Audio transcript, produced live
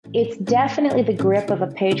it's definitely the grip of a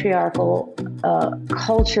patriarchal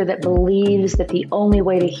culture that believes that the only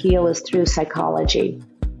way to heal is through psychology.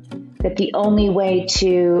 That the only way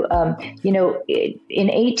to, in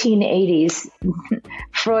 1880s,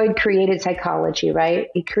 Freud created psychology, right?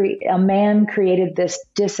 A man created this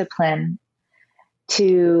discipline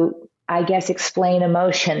to, I guess, explain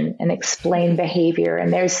emotion and explain behavior.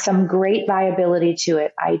 And there's some great viability to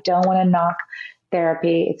it. I don't want to knock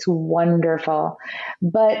therapy. It's wonderful.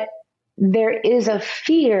 But there is a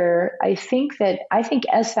fear. I think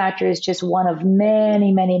S Factor is just one of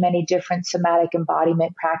many, many, many different somatic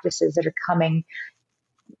embodiment practices that are coming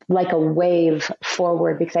like a wave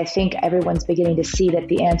forward, because I think everyone's beginning to see that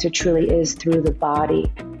the answer truly is through the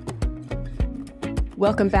body.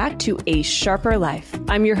 Welcome back to A Sharper Life.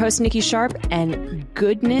 I'm your host, Nikki Sharp, and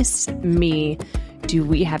goodness me, do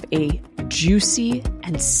we have a juicy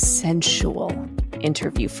and sensual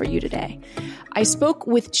interview for you today. I spoke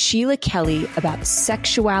with Sheila Kelley about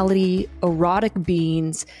sexuality, erotic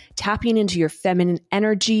beings, tapping into your feminine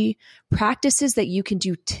energy, practices that you can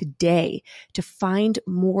do today to find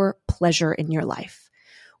more pleasure in your life.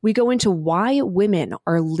 We go into why women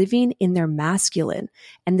are living in their masculine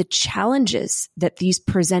and the challenges that these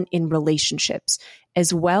present in relationships,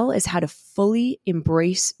 as well as how to fully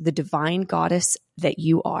embrace the divine goddess that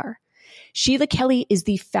you are. Sheila Kelley is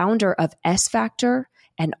the founder of S Factor,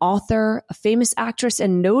 an author, a famous actress,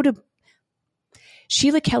 and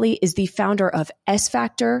Sheila Kelley is the founder of S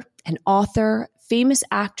Factor, an author, famous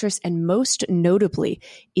actress, and most notably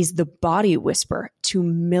is the body whisperer to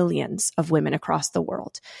millions of women across the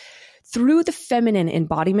world. Through the feminine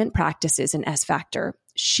embodiment practices in S Factor,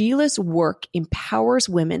 Sheila's work empowers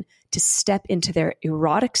women to step into their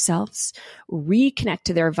erotic selves, reconnect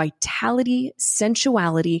to their vitality,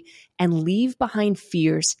 sensuality, and leave behind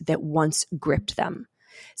fears that once gripped them.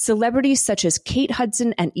 Celebrities such as Kate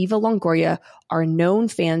Hudson and Eva Longoria are known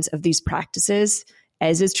fans of these practices,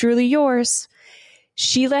 as is truly yours.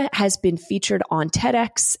 Sheila has been featured on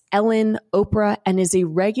TEDx, Ellen, Oprah, and is a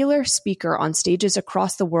regular speaker on stages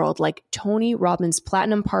across the world like Tony Robbins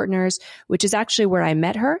Platinum Partners, which is actually where I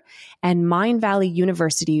met her, and Mind Valley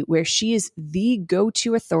University, where she is the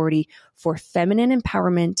go-to authority for feminine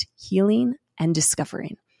empowerment, healing, and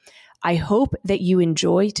discovering. I hope that you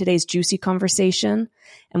enjoy today's juicy conversation.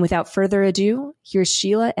 And without further ado, here's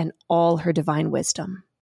Sheila and all her divine wisdom.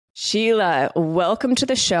 Sheila, welcome to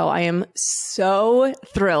the show. I am so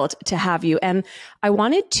thrilled to have you. And I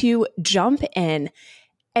wanted to jump in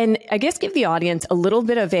and I guess give the audience a little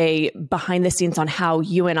bit of a behind the scenes on how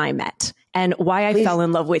you and I met and why I fell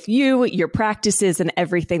in love with you, your practices, and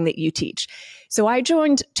everything that you teach. So I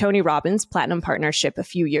joined Tony Robbins Platinum Partnership a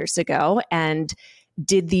few years ago and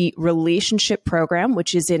did the relationship program,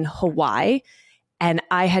 which is in Hawaii. And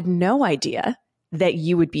I had no idea that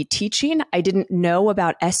you would be teaching. I didn't know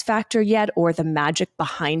about S Factor yet or the magic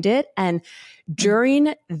behind it. And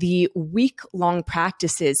during the week-long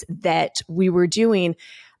practices that we were doing,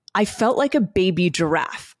 I felt like a baby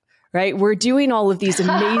giraffe, right? We're doing all of these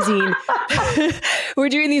amazing,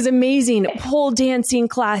 pole dancing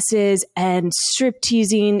classes and strip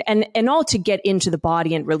teasing and all to get into the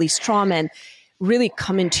body and release trauma and really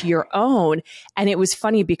come into your own. And it was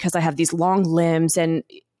funny because I have these long limbs and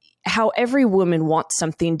how every woman wants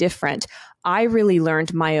something different. I really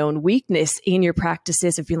learned my own weakness in your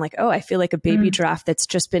practices of being like, oh, I feel like a baby giraffe that's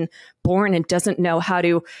just been born and doesn't know how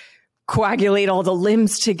to coagulate all the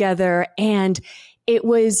limbs together. And it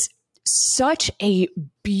was such a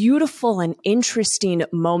beautiful and interesting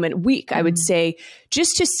week, I would say,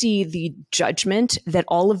 just to see the judgment that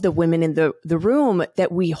all of the women in the room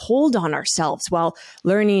that we hold on ourselves while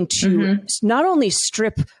learning to not only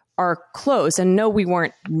strip our clothes, and no, we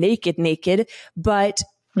weren't naked, but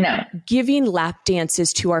giving lap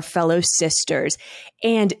dances to our fellow sisters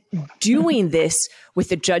and doing this with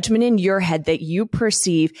the judgment in your head that you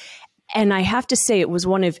perceive. And I have to say, it was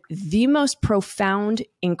one of the most profound,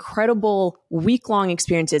 incredible week-long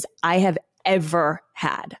experiences I have ever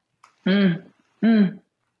had.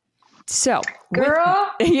 So,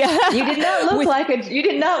 girl, you did not look like a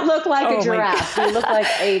giraffe. You look like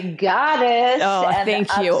a goddess. Oh, and thank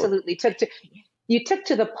you. Absolutely you took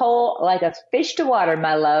to the pole like a fish to water,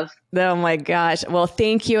 my love. Oh my gosh. Well,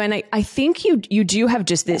 thank you. And I think you do have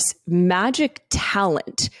just this magic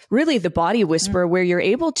talent, really the body whisperer, where you're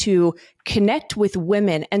able to connect with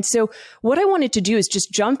women. And so what I wanted to do is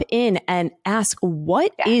just jump in and ask,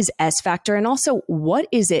 what is S Factor? And also, what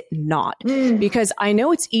is it not? Because I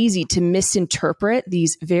know it's easy to misinterpret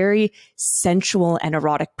these very sensual and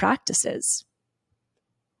erotic practices.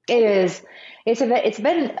 It is. It's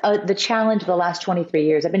been the challenge of the last 23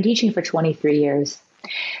 years. I've been teaching for 23 years.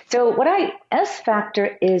 So S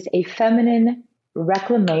Factor is a feminine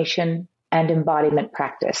reclamation and embodiment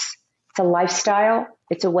practice. It's a lifestyle.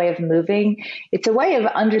 It's a way of moving. It's a way of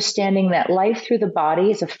understanding that life through the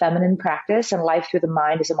body is a feminine practice and life through the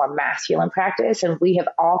mind is a more masculine practice. And we have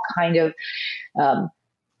all kind of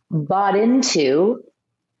bought into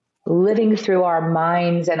living through our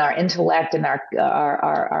minds and our intellect and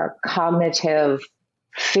our cognitive,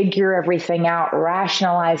 figure everything out,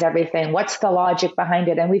 rationalize everything. What's the logic behind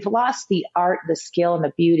it? And we've lost the art, the skill, and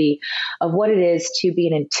the beauty of what it is to be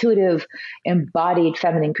an intuitive, embodied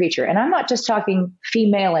feminine creature. And I'm not just talking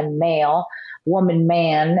female and male, woman,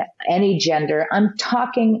 man, any gender. I'm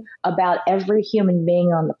talking about every human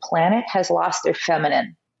being on the planet has lost their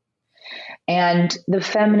feminine. And the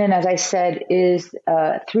feminine, as I said, is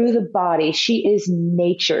through the body. She is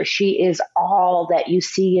nature. She is all that you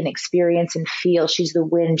see and experience and feel. She's the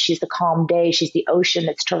wind. She's the calm day. She's the ocean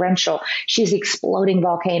that's torrential. She's the exploding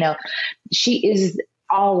volcano. She is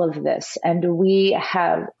all of this. And we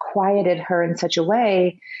have quieted her in such a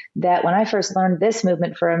way that when I first learned this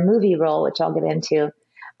movement for a movie role, which I'll get into,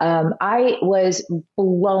 I was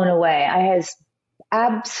blown away. I was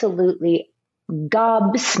absolutely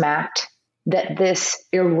gobsmacked that this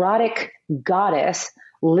erotic goddess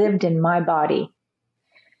lived in my body,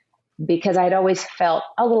 because I'd always felt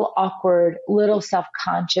a little awkward, a little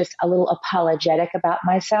self-conscious, a little apologetic about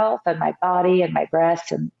myself and my body and my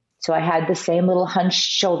breasts. And so I had the same little hunched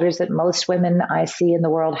shoulders that most women I see in the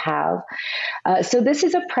world have. So this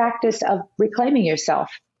is a practice of reclaiming yourself,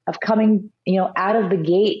 of coming, out of the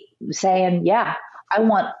gate saying, yeah, I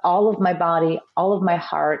want all of my body, all of my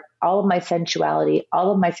heart, all of my sensuality,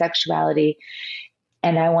 all of my sexuality,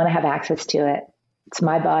 and I want to have access to it. It's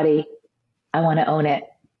my body. I want to own it.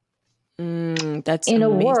 That's in amazing.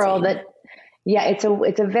 A world that,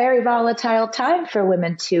 it's a very volatile time for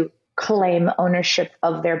women to claim ownership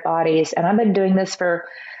of their bodies. And I've been doing this for,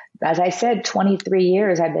 as I said, 23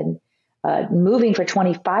 years. I've been moving for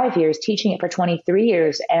 25 years, teaching it for 23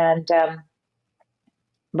 years. And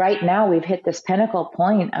right now we've hit this pinnacle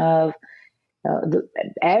point of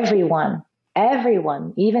everyone,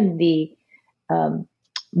 even the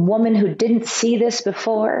woman who didn't see this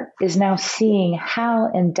before is now seeing how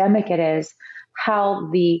endemic it is, how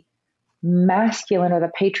the masculine or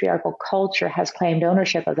the patriarchal culture has claimed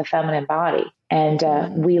ownership of the feminine body. And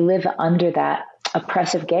we live under that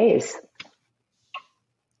oppressive gaze.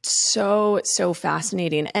 So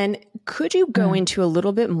fascinating. And could you go into a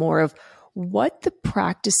little bit more of what the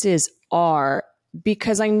practices are?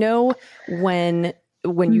 Because I know when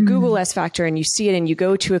you Google S Factor and you see it and you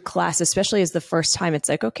go to a class, especially as the first time, it's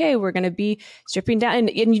like, okay, we're going to be stripping down.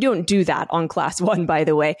 And you don't do that on class 1, by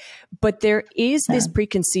the way. But there is this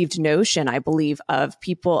preconceived notion, I believe, of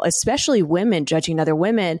people, especially women, judging other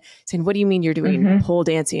women, saying, what do you mean you're doing pole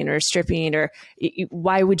dancing or stripping, or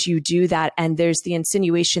why would you do that? And there's the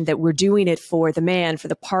insinuation that we're doing it for the man, for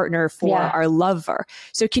the partner, for our lover.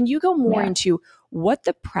 So can you go more into what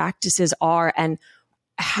the practices are and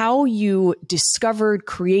how you discovered,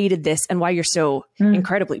 created this, and why you're so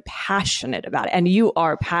incredibly passionate about it? And you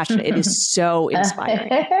are passionate. It is so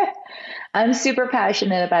inspiring. I'm super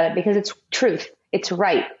passionate about it because it's truth. It's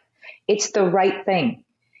right. It's the right thing.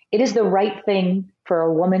 It is the right thing for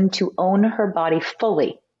a woman to own her body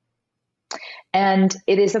fully. And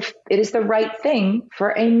it is the right thing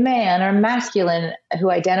for a man or masculine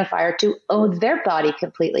who identify to own their body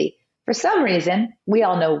completely. For some reason, we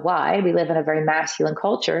all know why. We live in a very masculine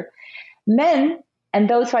culture. Men and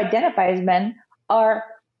those who identify as men are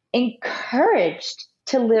encouraged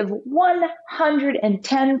to live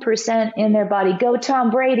 110% in their body. Go Tom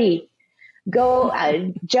Brady. Go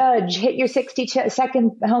Judge. Hit your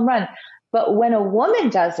 60-second home run. But when a woman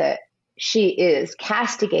does it, she is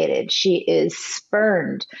castigated. She is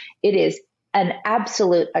spurned. It is an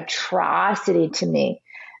absolute atrocity to me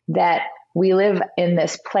that we live in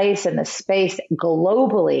this place, in this space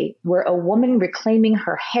globally, where a woman reclaiming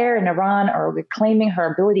her hair in Iran or reclaiming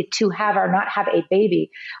her ability to have or not have a baby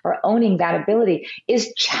or owning that ability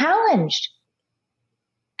is challenged.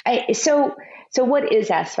 So what is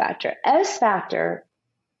S Factor? S Factor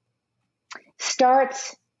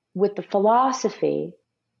starts with the philosophy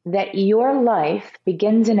that your life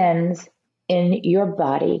begins and ends in your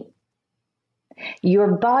body.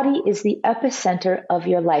 Your body is the epicenter of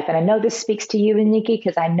your life. And I know this speaks to you, Nikki,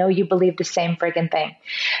 because I know you believe the same friggin' thing.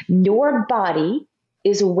 Your body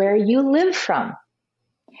is where you live from.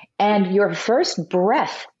 And your first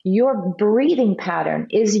breath, your breathing pattern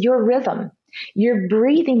is your rhythm. Your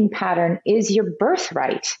breathing pattern is your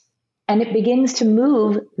birthright. And it begins to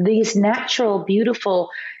move these natural, beautiful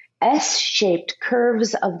S-shaped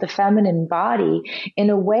curves of the feminine body in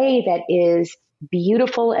a way that is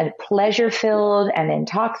beautiful and pleasure-filled and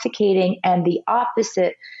intoxicating, and the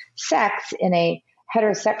opposite sex in a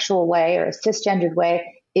heterosexual way or a cisgendered way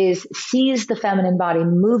sees the feminine body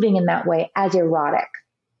moving in that way as erotic.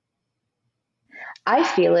 I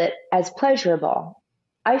feel it as pleasurable.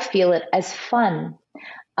 I feel it as fun.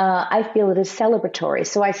 I feel it as celebratory.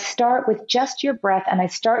 So I start with just your breath, and I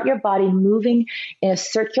start your body moving in a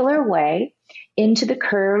circular way into the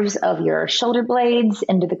curves of your shoulder blades,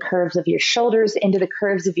 into the curves of your shoulders, into the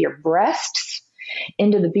curves of your breasts,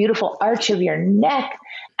 into the beautiful arch of your neck.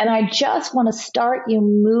 And I just want to start you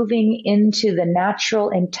moving into the natural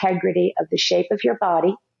integrity of the shape of your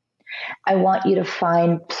body. I want you to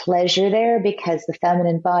find pleasure there, because the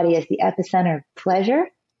feminine body is the epicenter of pleasure.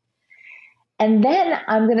 And then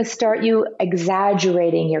I'm going to start you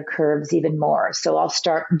exaggerating your curves even more. So I'll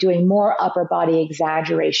start doing more upper body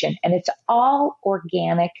exaggeration. And it's all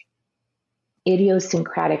organic,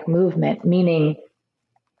 idiosyncratic movement, meaning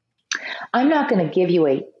I'm not going to give you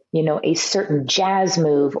a certain jazz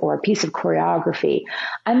move or a piece of choreography.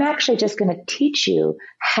 I'm actually just going to teach you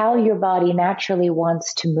how your body naturally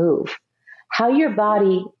wants to move, how your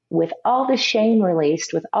body, with all the shame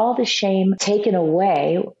released, with all the shame taken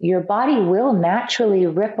away, your body will naturally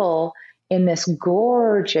ripple in this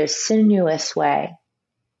gorgeous, sinuous way,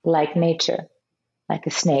 like nature, like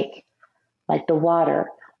a snake, like the water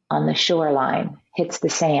on the shoreline hits the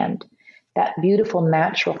sand, that beautiful,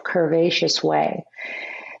 natural, curvaceous way.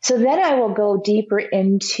 So then I will go deeper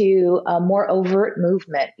into a more overt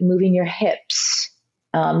movement, moving your hips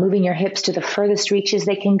to the furthest reaches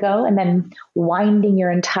they can go, and then winding your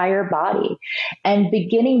entire body and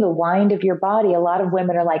beginning the wind of your body. A lot of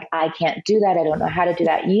women are like, I can't do that. I don't know how to do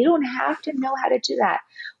that. You don't have to know how to do that.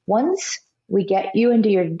 Once we get you into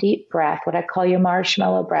your deep breath, what I call your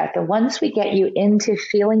marshmallow breath, and once we get you into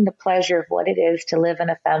feeling the pleasure of what it is to live in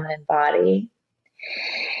a feminine body,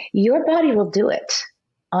 your body will do it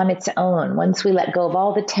on its own. Once we let go of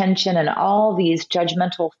all the tension and all these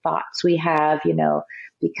judgmental thoughts we have,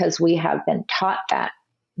 because we have been taught that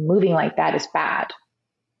moving like that is bad.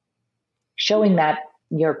 Showing that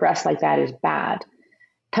your breast like that is bad.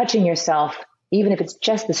 Touching yourself, even if it's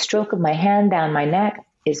just the stroke of my hand down my neck,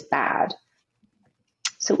 is bad.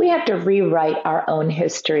 So we have to rewrite our own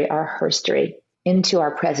history, our herstory, into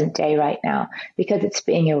our present day right now, because it's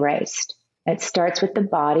being erased. It starts with the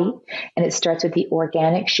body, and it starts with the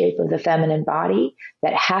organic shape of the feminine body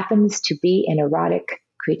that happens to be an erotic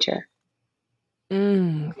creature.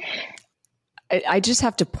 I just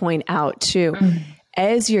have to point out too,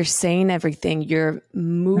 as you're saying everything, you're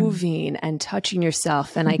moving and touching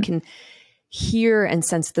yourself, and I can hear and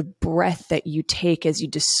sense the breath that you take as you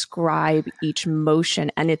describe each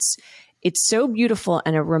motion. And it's so beautiful,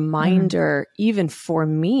 and a reminder, even for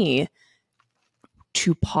me,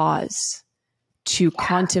 to pause, to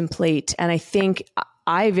contemplate. And I think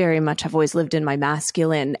I very much have always lived in my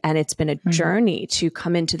masculine, and it's been a journey to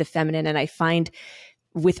come into the feminine. And I find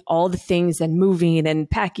with all the things and moving and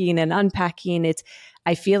packing and unpacking,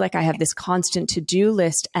 I feel like I have this constant to-do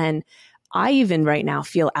list. And I even right now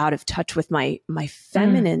feel out of touch with my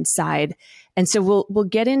feminine side. And so we'll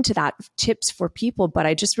get into that, tips for people, but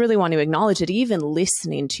I just really want to acknowledge that even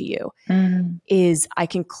listening to you is I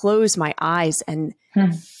can close my eyes and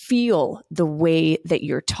feel the way that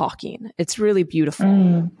you're talking. It's really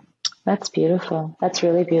beautiful. That's beautiful. That's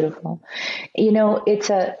really beautiful.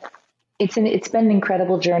 It's been an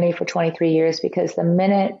incredible journey for 23 years, because the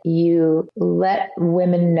minute you let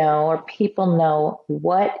women know or people know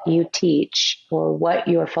what you teach or what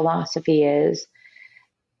your philosophy is,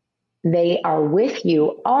 they are with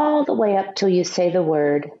you all the way up till you say the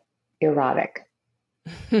word erotic.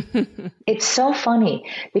 It's so funny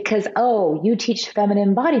because, you teach feminine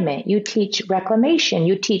embodiment, you teach reclamation,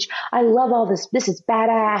 you teach, I love all this is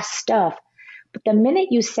badass stuff. But the minute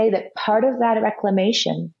you say that part of that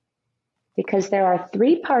reclamation, because there are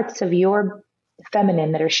 3 parts of your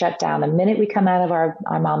feminine that are shut down the minute we come out of our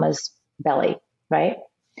mama's belly, right?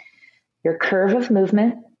 Your curve of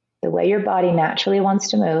movement, the way your body naturally wants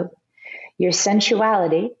to move, your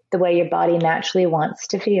sensuality, the way your body naturally wants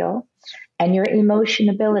to feel, and your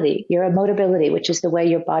emotionability, your emotability, which is the way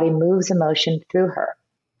your body moves emotion through her.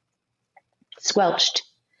 Squelched.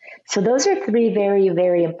 So those are 3 very,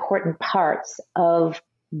 very important parts of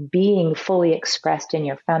being fully expressed in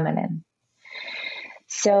your feminine.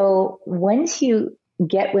 So once you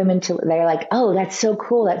get women to, they're like, oh, that's so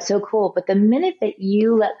cool. That's so cool. But the minute that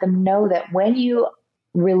you let them know that when you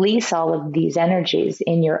release all of these energies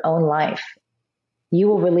in your own life, you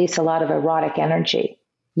will release a lot of erotic energy.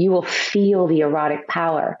 You will feel the erotic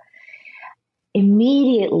power.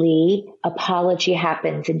 immediately apology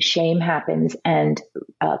happens and shame happens and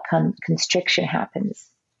constriction happens.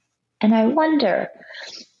 And I wonder,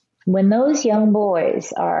 when those young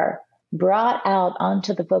boys are brought out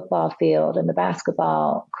onto the football field and the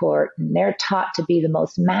basketball court, and they're taught to be the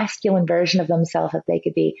most masculine version of themselves that they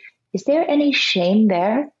could be, is there any shame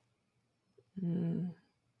there?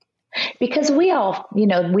 Because we all,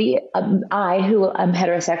 I, who am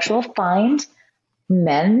heterosexual, find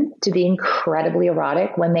men to be incredibly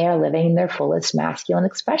erotic when they are living in their fullest masculine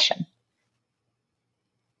expression.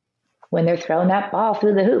 When they're throwing that ball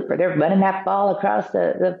through the hoop, or they're running that ball across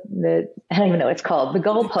the I don't even know what it's called, the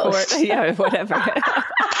goalpost. Yeah, whatever.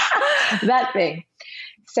 That thing.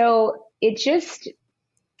 So it still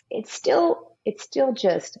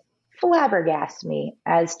just flabbergasts me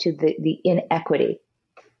as to the inequity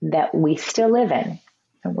that we still live in.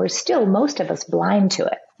 And we're still, most of us, blind to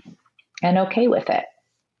it and okay with it.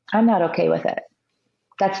 I'm not okay with it.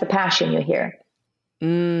 That's the passion you hear.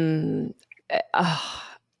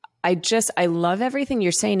 I love everything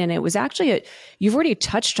you're saying. And it was actually, you've already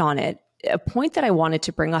touched on it. A point that I wanted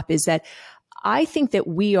to bring up is that I think that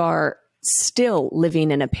we are still living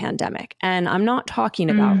in a pandemic. And I'm not talking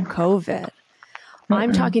about COVID.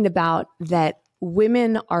 I'm talking about that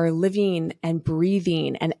women are living and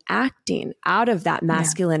breathing and acting out of that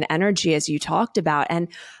masculine energy, as you talked about. And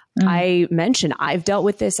I mentioned, I've dealt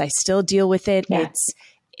with this. I still deal with it. Yeah.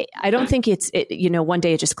 I don't think one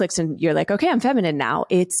day it just clicks and you're like, okay, I'm feminine now.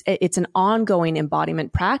 It's an ongoing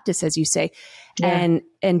embodiment practice, as you say. Yeah.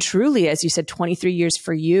 And truly, as you said, 23 years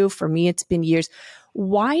for you, for me, it's been years.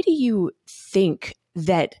 Why do you think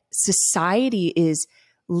that society is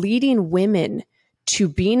leading women to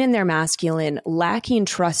being in their masculine, lacking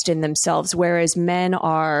trust in themselves, whereas men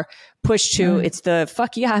are pushed to, it's the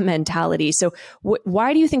fuck yeah mentality. So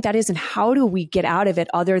why do you think that is? And how do we get out of it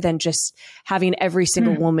other than just having every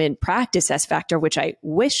single woman practice S Factor, which I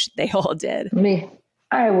wish they all did?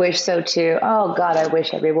 I wish so too. Oh God, I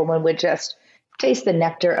wish every woman would just taste the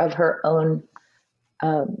nectar of her own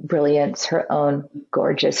brilliance, her own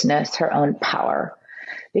gorgeousness, her own power.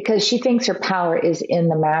 Because she thinks her power is in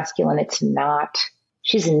the masculine. It's not.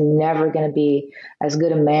 She's never going to be as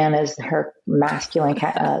good a man as her masculine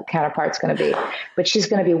counterpart's going to be. But she's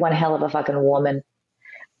going to be one hell of a fucking woman.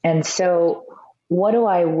 And so why do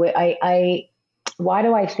I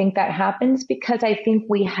think that happens? Because I think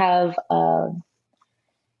we have,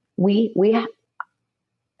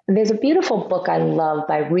 there's a beautiful book I love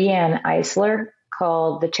by Riane Eisler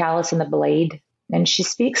called The Chalice and the Blade. And she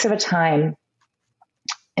speaks of a time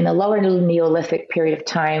in the lower Neolithic period of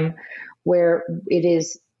time where it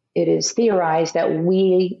is theorized that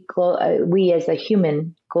we as a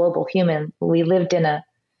global human, we lived in a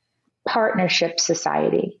partnership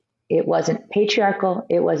society. It wasn't patriarchal.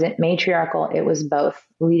 It wasn't matriarchal. It was both,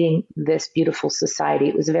 leading this beautiful society.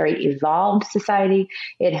 It was a very evolved society.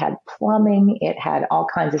 It had plumbing. It had all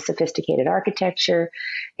kinds of sophisticated architecture.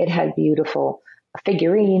 It had beautiful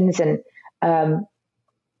figurines. And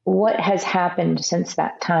what has happened since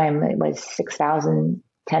that time, it was 6,000,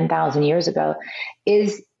 10,000 years ago,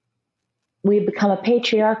 is we've become a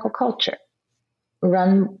patriarchal culture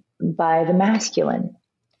run by the masculine.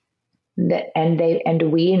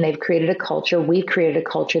 They've created a culture. We've created a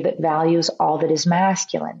culture that values all that is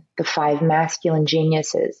masculine, the 5 masculine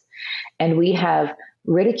geniuses. And we have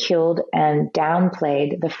ridiculed and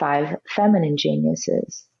downplayed the 5 feminine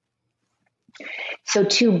geniuses. So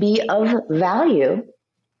to be of value,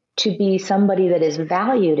 to be somebody that is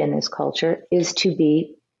valued in this culture, is to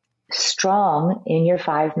be strong in your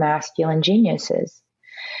 5 masculine geniuses.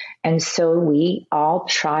 And so we all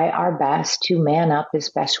try our best to man up as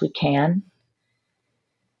best we can.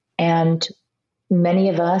 And many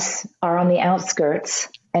of us are on the outskirts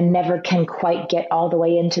and never can quite get all the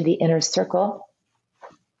way into the inner circle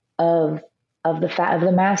of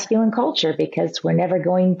the masculine culture, because we're never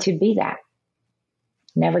going to be that.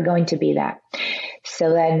 Never going to be that.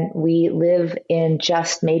 So then we live in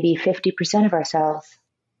just maybe 50% of ourselves.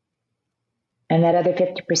 And that other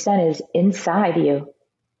 50% is inside you,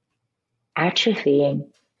 atrophying,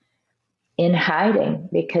 in hiding,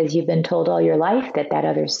 because you've been told all your life that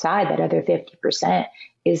other side, that other 50%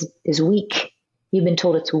 is weak. You've been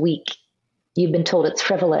told it's weak. You've been told it's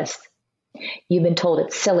frivolous. You've been told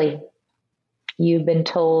it's silly. You've been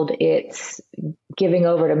told it's giving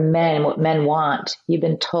over to men and what men want. You've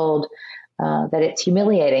been told that it's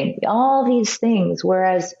humiliating. All these things.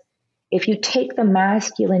 Whereas if you take the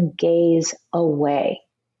masculine gaze away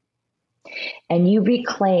and you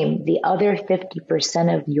reclaim the other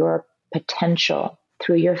 50% of your potential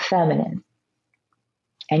through your feminine,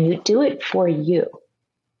 and you do it for you,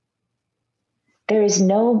 There is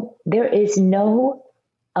no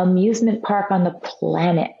amusement park on the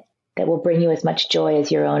planet that will bring you as much joy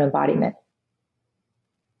as your own embodiment.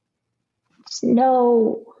 There's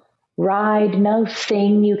no ride, no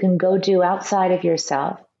thing you can go do outside of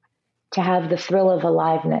yourself to have the thrill of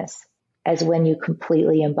aliveness as when you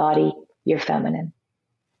completely embody your feminine.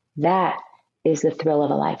 That is the thrill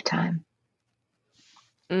of a lifetime.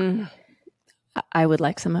 I would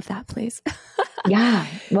like some of that, please. Yeah.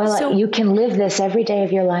 Well, you can live this every day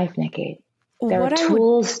of your life, Nikki. There are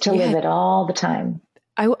tools to live it all the time.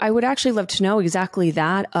 I would actually love to know exactly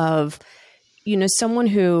that of, someone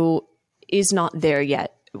who is not there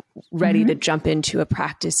yet, ready to jump into a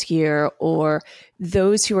practice here, or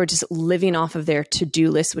those who are just living off of their to-do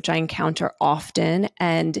list, which I encounter often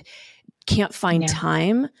and can't find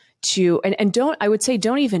time to, and I would say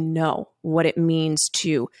don't even know what it means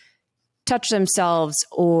to touch themselves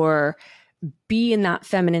or be in that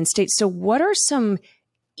feminine state. So what are some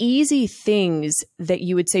easy things that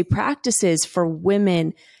you would say, practices for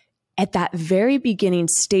women at that very beginning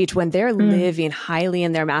stage when they're living highly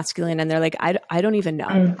in their masculine and they're like, I don't even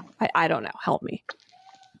know. I don't know. Help me.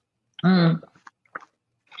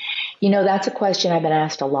 That's a question I've been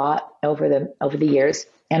asked a lot over the years,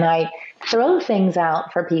 and I throw things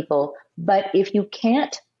out for people. But if you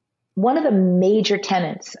can't, one of the major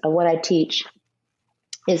tenets of what I teach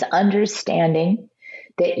is understanding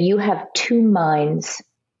that you have two minds.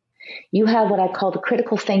 You have what I call the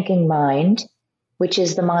critical thinking mind, which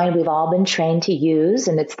is the mind we've all been trained to use.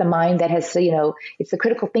 And it's the mind that has, it's the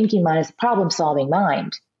critical thinking mind, it's the problem solving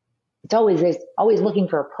mind. It's always looking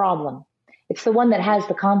for a problem. It's the one that has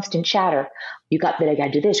the constant chatter. You got to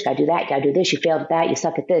do this, you got to do that, you got to do this, you failed at that, you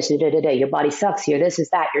suck at this, your body sucks, you're this is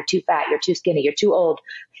that, you're too fat, you're too skinny, you're too old.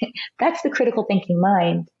 That's the critical thinking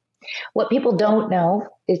mind. What people don't know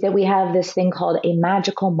is that we have this thing called a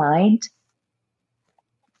magical mind.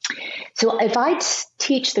 So if I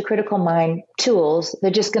teach the critical mind tools,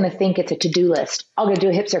 they're just going to think it's a to-do list. I'm going to do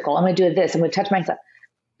a hip circle. I'm going to do this. I'm going to touch myself.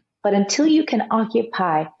 But until you can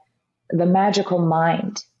occupy the magical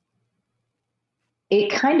mind,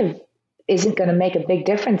 it kind of isn't going to make a big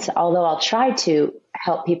difference, although I'll try to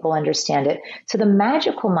help people understand it. So the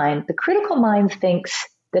magical mind, the critical mind thinks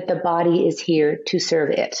that the body is here to serve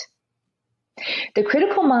it. The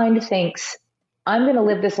critical mind thinks, I'm going to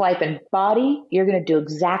live this life, and body, you're going to do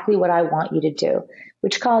exactly what I want you to do,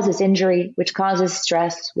 which causes injury, which causes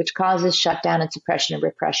stress, which causes shutdown and suppression and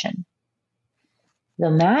repression. The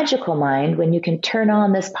magical mind, when you can turn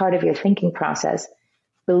on this part of your thinking process,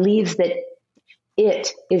 believes that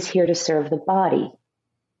it is here to serve the body.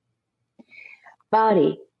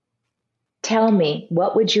 Body, tell me,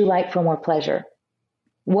 what would you like for more pleasure?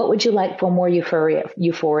 What would you like for more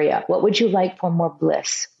euphoria? What would you like for more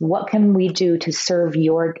bliss? What can we do to serve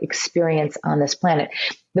your experience on this planet?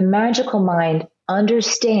 The magical mind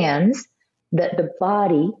understands that the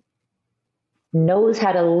body knows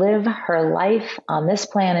how to live her life on this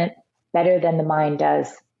planet better than the mind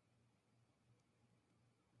does.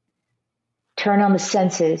 Turn on the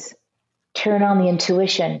senses, turn on the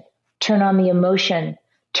intuition, turn on the emotion,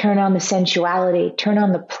 turn on the sensuality, turn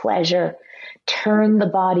on the pleasure. Turn the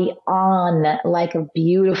body on like a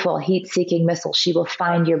beautiful heat-seeking missile. She will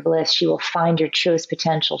find your bliss. She will find your truest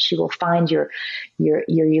potential. She will find your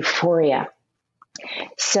euphoria.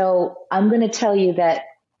 So I'm going to tell you that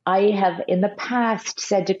I have in the past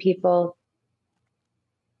said to people,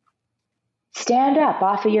 stand up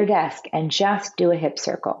off of your desk and just do a hip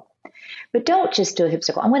circle. But don't just do a hip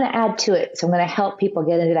circle. I'm going to add to it. So I'm going to help people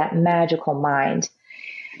get into that magical mind.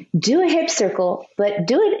 Do a hip circle, but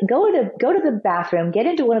do it. Go to the bathroom, get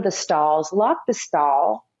into one of the stalls, lock the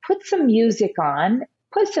stall, put some music on,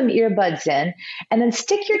 put some earbuds in, and then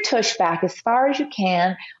stick your tush back as far as you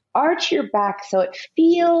can. Arch your back so it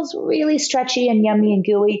feels really stretchy and yummy and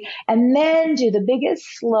gooey, and then do the biggest,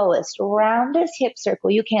 slowest, roundest hip circle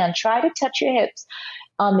you can. Try to touch your hips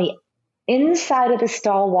on the inside of the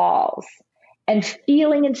stall walls. And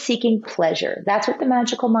feeling and seeking pleasure. That's what the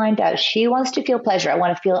magical mind does. She wants to feel pleasure. I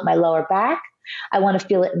want to feel it in my lower back. I want to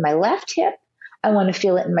feel it in my left hip. I want to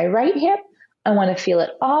feel it in my right hip. I want to feel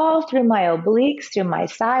it all through my obliques, through my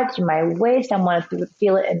sides, through my waist. I want to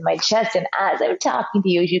feel it in my chest. And as I'm talking to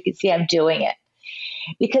you, as you can see, I'm doing it.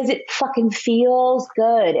 Because it fucking feels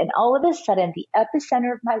good. And all of a sudden, the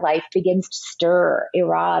epicenter of my life begins to stir,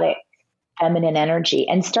 erotic, feminine energy,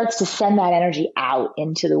 and starts to send that energy out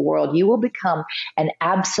into the world. You will become an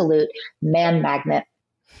absolute man magnet,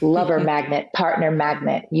 lover magnet, partner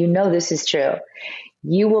magnet. You know this is true.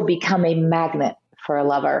 You will become a magnet for a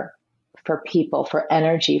lover, for people, for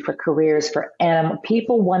energy, for careers, for animal.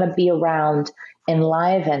 People want to be around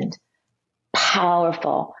enlivened,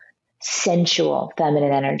 powerful, sensual,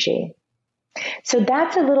 feminine energy. So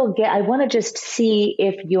that's a little I want to just see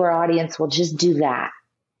if your audience will just do that.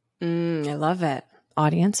 I love it.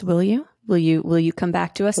 Audience, will you? Will you come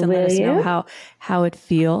back to us and let us know how it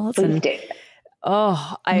feels? Please do.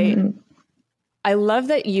 Oh, I love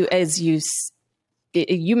that you, as you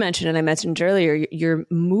mentioned, and I mentioned earlier, you're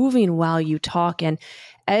moving while you talk. And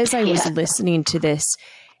as I was listening to this,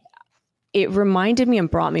 it reminded me and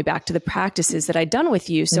brought me back to the practices that I'd done with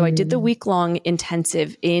you. So I did the week-long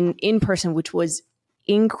intensive in person, which was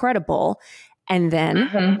incredible. And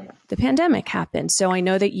then the pandemic happened. So I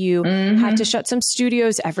know that you had to shut some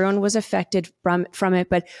studios. Everyone was affected from it.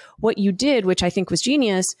 But what you did, which I think was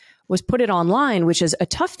genius, was put it online, which is a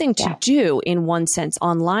tough thing to do in one sense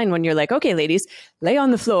online when you're like, okay, ladies, lay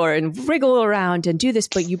on the floor and wriggle around and do this.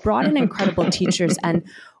 But you brought in incredible teachers. And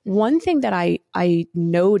one thing that I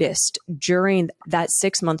noticed during that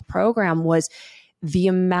 6-month program was the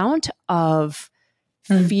amount of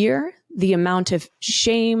fear, the amount of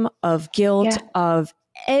shame, of guilt, of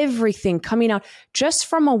everything coming out just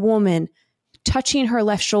from a woman touching her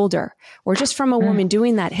left shoulder, or just from a woman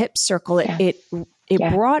doing that hip circle. It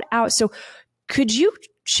brought out. So could you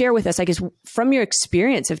share with us, I guess, from your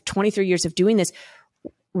experience of 23 years of doing this,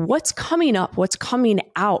 what's coming up, what's coming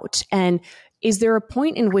out? And is there a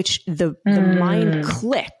point in which the mind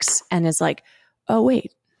clicks and is like, oh,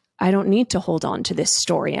 wait, I don't need to hold on to this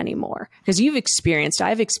story anymore? Because I've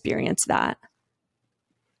experienced that.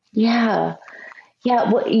 Yeah.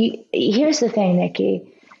 Well, here's the thing,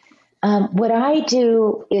 Nikki. What I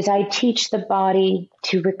do is I teach the body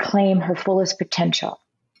to reclaim her fullest potential,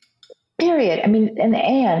 period. I mean,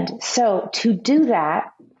 and so to do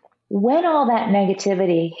that, when all that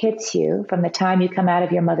negativity hits you from the time you come out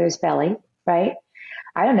of your mother's belly, right?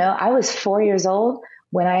 I don't know. I was 4 years old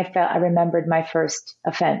when I remembered my first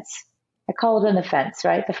offense. I call it an offense,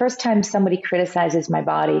 right? The first time somebody criticizes my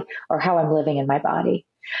body or how I'm living in my body.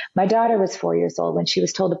 My daughter was 4 years old when she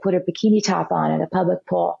was told to put her bikini top on at a public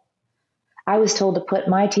pool. I was told to put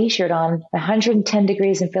my t-shirt on 110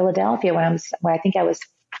 degrees in Philadelphia when I think I was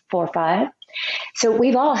 4 or 5. So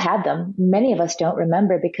we've all had them. Many of us don't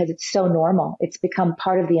remember because it's so normal. It's become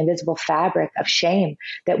part of the invisible fabric of shame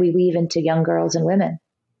that we weave into young girls and women.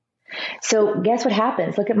 So guess what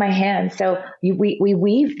happens? Look at my hand. So we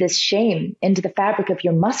weave this shame into the fabric of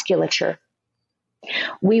your musculature.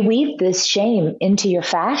 We weave this shame into your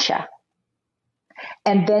fascia.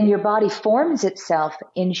 And then your body forms itself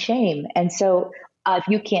in shame. And so if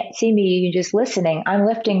you can't see me, you're just listening, I'm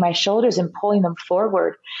lifting my shoulders and pulling them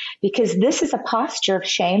forward because this is a posture of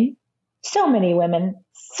shame. So many women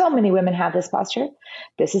have this posture.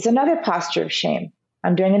 This is another posture of shame.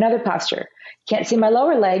 I'm doing another posture. Can't see my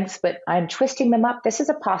lower legs, but I'm twisting them up. This is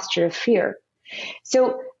a posture of fear.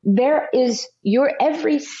 So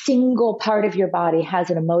every single part of your body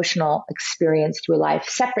has an emotional experience through life,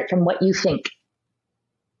 separate from what you think.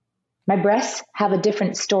 My breasts have a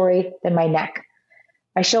different story than my neck.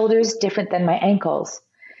 My shoulders different than my ankles.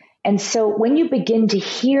 And so when you begin to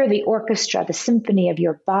hear the orchestra, the symphony of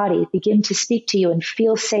your body begin to speak to you and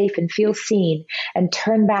feel safe and feel seen and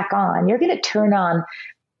turn back on, you're going to turn on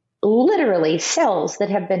literally cells that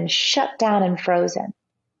have been shut down and frozen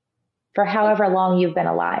for however long you've been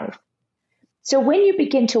alive. So when you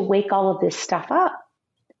begin to wake all of this stuff up,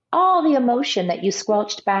 all the emotion that you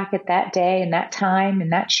squelched back at that day and that time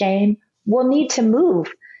and that shame will need to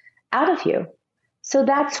move out of you. So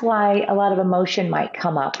that's why a lot of emotion might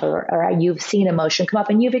come up, or you've seen emotion come up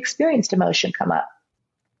and you've experienced emotion come up.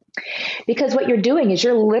 Because what you're doing is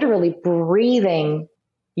you're literally breathing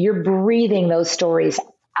those stories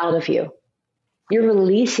out of you. You're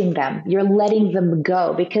releasing them. You're letting them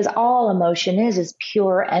go because all emotion is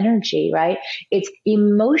pure energy, right?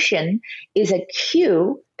 Emotion is a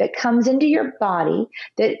cue that comes into your body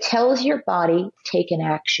that tells your body, take an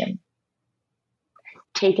action.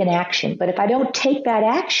 Take an action. But if I don't take that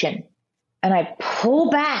action and I pull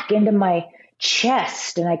back into my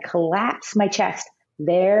chest and I collapse my chest,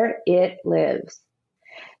 there it lives.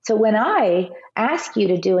 So when I ask you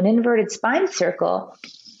to do an inverted spine circle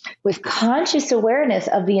with conscious awareness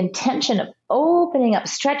of the intention of opening up,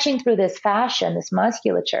 stretching through this fascia and this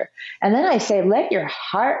musculature, and then I say, let your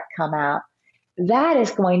heart come out, that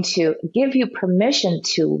is going to give you permission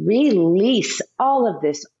to release all of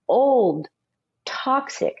this old,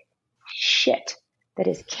 toxic shit that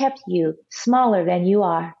has kept you smaller than you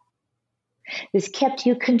are. This kept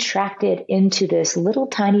you contracted into this little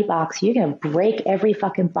tiny box. You're going to break every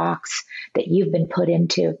fucking box that you've been put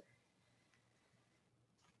into.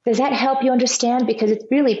 Does that help you understand? Because it's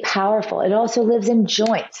really powerful. It also lives in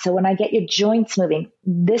joints. So when I get your joints moving,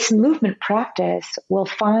 this movement practice will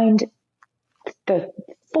find the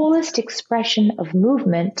fullest expression of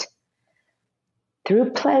movement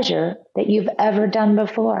through pleasure that you've ever done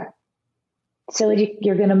before. So I'm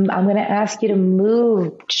going to ask you to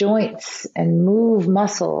move joints and move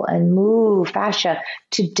muscle and move fascia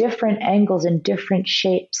to different angles and different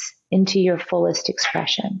shapes into your fullest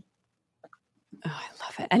expression. Oh, I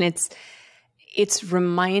love it. And it's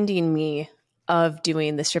reminding me of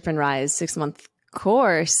doing the Strip and Rise 6-month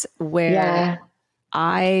course where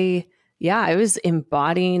I was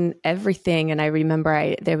embodying everything. And I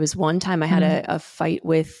remember there was one time I had a fight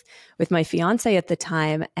with my fiance at the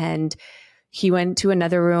time, and he went to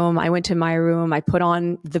another room. I went to my room. I put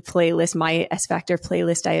on the playlist, my S Factor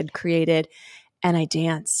playlist I had created, and I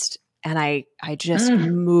danced and I just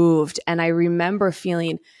moved. And I remember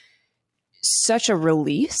feeling such a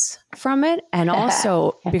release from it. And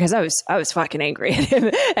also because I was fucking angry at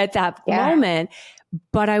him at that moment,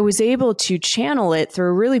 but I was able to channel it through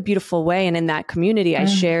a really beautiful way. And in that community, I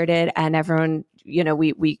shared it, and everyone,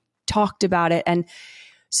 we talked about it. And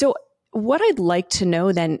so what I'd like to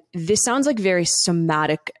know then, this sounds like very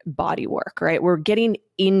somatic body work, right? We're getting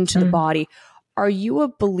into the body. Are you a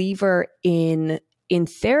believer in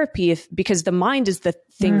therapy because the mind is the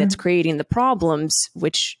thing that's creating the problems,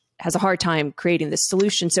 which has a hard time creating the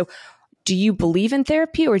solution? So do you believe in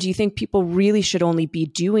therapy, or do you think people really should only be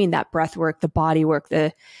doing that breath work, the body work,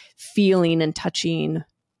 the feeling and touching?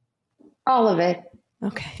 All of it.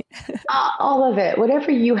 Okay. All of it. Whatever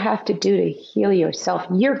you have to do to heal yourself,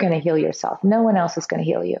 you're going to heal yourself. No one else is going to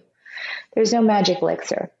heal you. There's no magic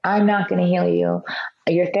elixir. I'm not going to heal you.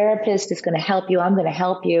 Your therapist is going to help you. I'm going to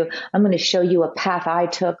help you. I'm going to show you a path I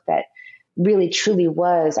took that really truly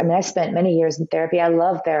was. I mean, I spent many years in therapy. I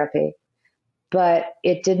love therapy, but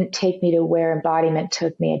it didn't take me to where embodiment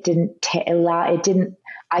took me. It didn't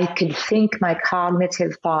I could think my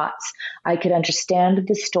cognitive thoughts. I could understand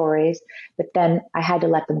the stories, but then I had to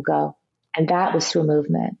let them go. And that was through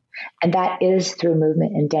movement. And that is through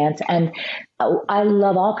movement and dance. And I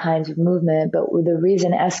love all kinds of movement, but the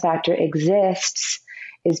reason S Factor exists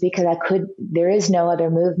is because there is no other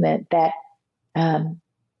movement that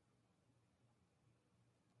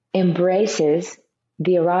embraces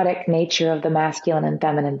the erotic nature of the masculine and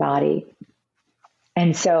feminine body.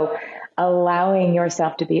 And so allowing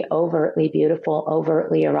yourself to be overtly beautiful,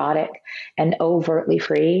 overtly erotic, and overtly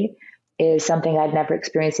free is something I'd never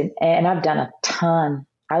experienced. And I've done a ton.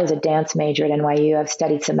 I was a dance major at NYU. I've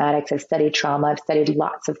studied somatics. I've studied trauma. I've studied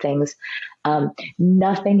lots of things.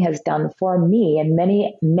 Nothing has done for me and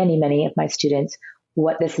many, many, many of my students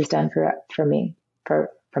what this has done for me,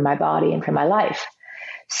 for my body and for my life.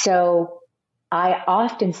 So I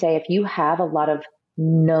often say, if you have a lot of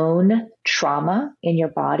known trauma in your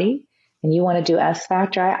body and you want to do S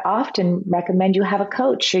Factor, I often recommend you have a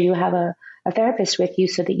coach or you have a therapist with you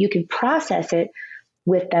so that you can process it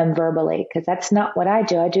with them verbally, because that's not what I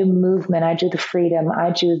do. I do movement. I do the freedom. I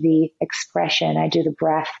do the expression. I do the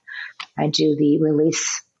breath. I do the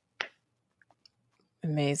release.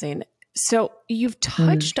 Amazing. So you've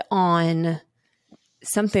touched on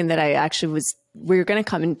something that I actually we're going to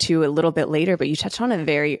come into a little bit later, but you touched on it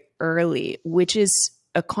very early, which is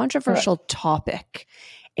a controversial topic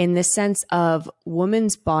in the sense of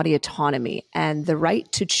women's body autonomy and the right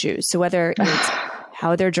to choose. So whether it's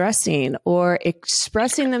how they're dressing or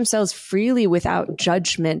expressing themselves freely without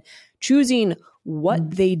judgment, choosing what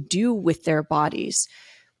they do with their bodies.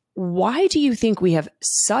 Why do you think we have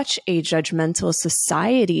such a judgmental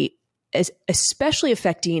society, especially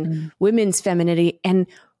affecting women's femininity, and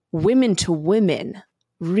women to women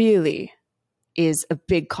really is a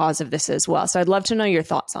big cause of this as well? So I'd love to know your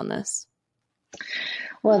thoughts on this.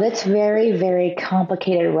 Well, that's very, very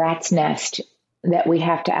complicated rat's nest that we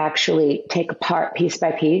have to actually take apart piece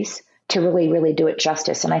by piece to really, really do it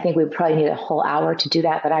justice. And I think we probably need a whole hour to do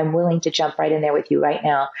that, but I'm willing to jump right in there with you right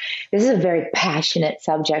now. This is a very passionate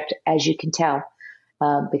subject, as you can tell,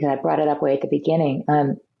 because I brought it up way at the beginning.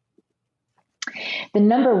 The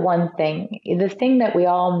number one thing, the thing that we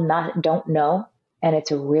all don't know, and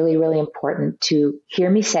it's really, really important to hear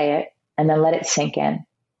me say it and then let it sink in.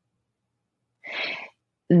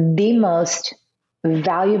 The most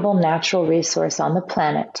valuable natural resource on the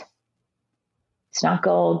planet, it's not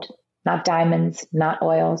gold, not diamonds, not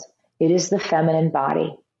oils. It is the feminine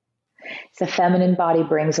body. The feminine body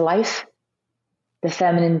brings life. The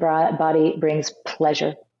feminine body brings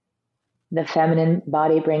pleasure. The feminine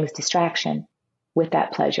body brings distraction with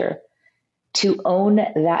that pleasure. To own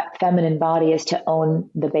that feminine body is to own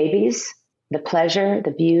the babies, the pleasure,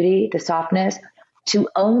 the beauty, the softness, To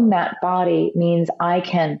own that body means I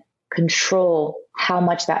can control how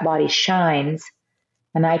much that body shines,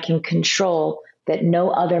 and I can control that no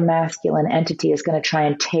other masculine entity is going to try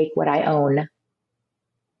and take what I own.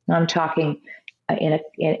 I'm talking in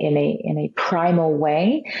a primal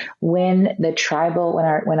way. When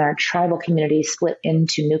our tribal community split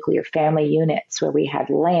into nuclear family units, where we had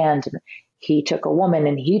land, and he took a woman,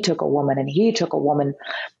 and he took a woman, and he took a woman,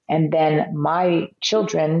 and then my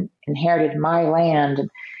children inherited my land.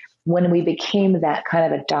 When we became that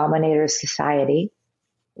kind of a dominator society,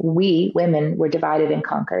 we women were divided and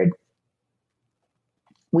conquered.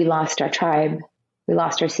 We lost our tribe. We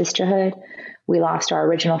lost our sisterhood. We lost our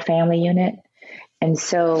original family unit. And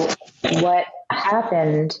so what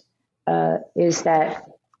happened is that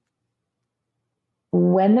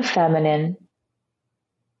when the feminine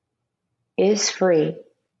is free,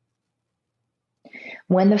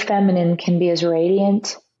 when the feminine can be as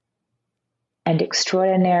radiant and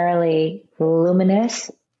extraordinarily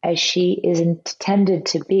luminous as she is intended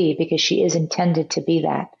to be, because she is intended to be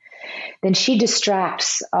that, then she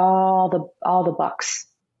distracts all the bucks.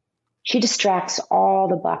 She distracts all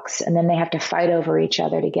the bucks, and then they have to fight over each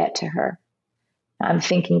other to get to her. I'm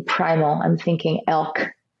thinking primal. I'm thinking elk.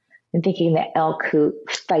 I'm thinking the elk who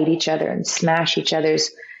fight each other and smash each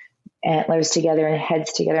other's antlers together and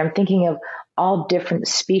heads together. I'm thinking of all different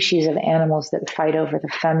species of animals that fight over the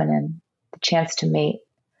feminine, the chance to mate.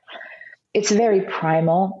 It's very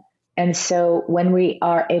primal. And so when we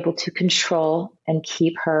are able to control and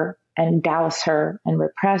keep her and douse her and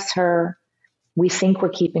repress her, we think we're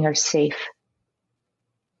keeping her safe.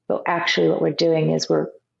 But actually what we're doing is we're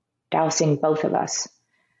dousing both of us.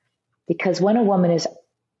 Because when a woman is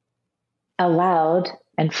allowed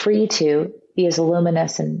and free to be as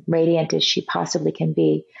luminous and radiant as she possibly can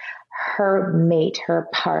be, her mate, her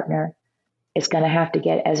partner, is going to have to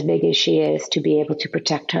get as big as she is to be able to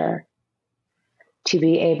protect her, to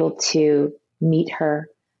be able to meet her,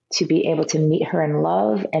 to be able to meet her in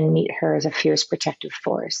love and meet her as a fierce protective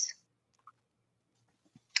force.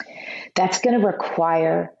 That's going to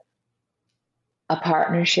require a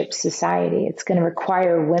partnership society. It's going to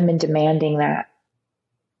require women demanding that.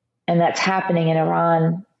 And that's happening in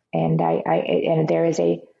Iran. And and there is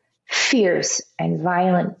a fierce and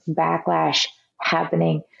violent backlash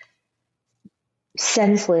happening.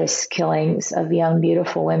 Senseless killings of young,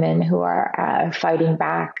 beautiful women who are fighting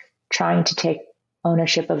back, trying to take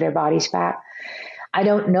ownership of their bodies back. I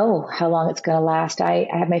don't know how long it's going to last. I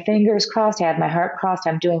have my fingers crossed. I have my heart crossed.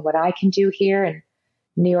 I'm doing what I can do here in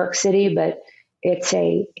New York City, but it's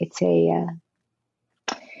a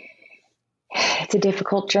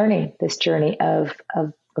difficult journey. This journey of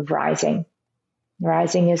rising.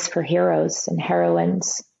 Rising is for heroes and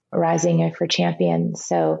heroines. Rising are for champions.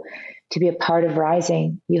 So to be a part of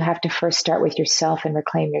rising, you have to first start with yourself and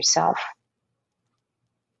reclaim yourself.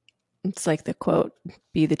 It's like the quote,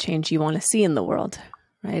 be the change you want to see in the world,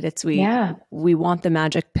 right? We want the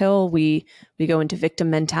magic pill. We go into victim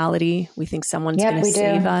mentality. We think someone's going to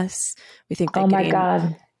save us. We think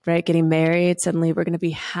that getting married, suddenly we're going to be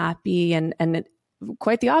happy. And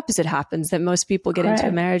quite the opposite happens, that most people get into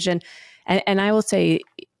a marriage. And I will say,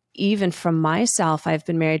 even from myself, I've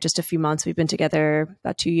been married just a few months. We've been together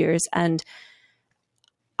about 2 years. And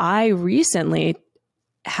I recently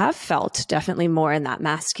have felt definitely more in that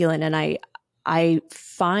masculine. And I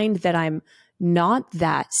find that I'm not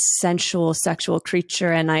that sensual, sexual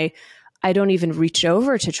creature. And I don't even reach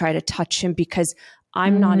over to try to touch him because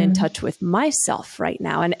I'm not in touch with myself right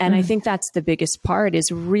now. And I think that's the biggest part,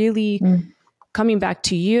 is really coming back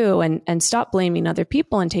to you and stop blaming other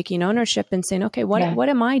people and taking ownership and saying, okay, what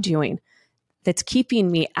am I doing that's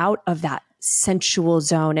keeping me out of that sensual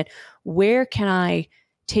zone? And where can I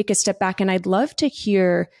take a step back? And I'd love to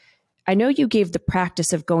hear, I know you gave the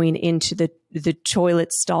practice of going into the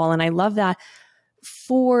toilet stall, and I love that.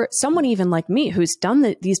 For someone even like me who's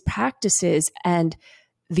done these practices, and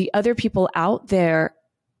the other people out there,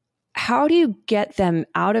 how do you get them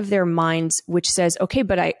out of their minds, which says, okay,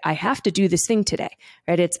 but I have to do this thing today,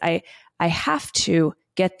 right? It's, I have to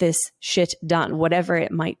get this shit done, whatever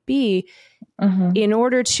it might be, in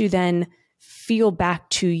order to then feel back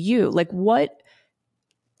to you. Like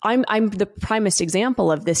I'm the primest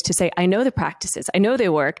example of this, to say, I know the practices, I know they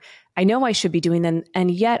work, I know I should be doing them. And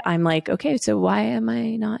yet I'm like, okay, so why am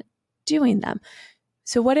I not doing them?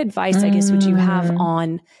 So what advice, I guess, would you have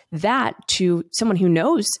on that to someone who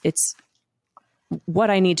knows it's what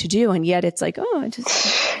I need to do, and yet it's like, oh,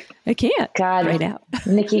 I can't. God, right now.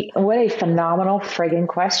 Nikki, what a phenomenal friggin'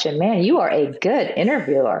 question. Man, you are a good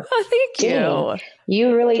interviewer. Oh, thank you. Dang.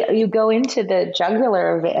 You go into the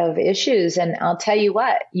jugular of issues, and I'll tell you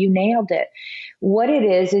what, you nailed it. What it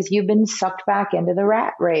is you've been sucked back into the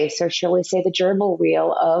rat race, or shall we say the gerbil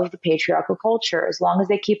wheel of the patriarchal culture. As long as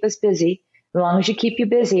they keep us busy, as long as you keep you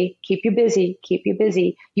busy,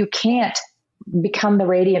 you can't become the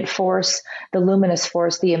radiant force, the luminous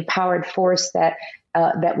force, the empowered force that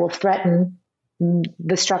will threaten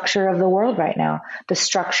the structure of the world right now, the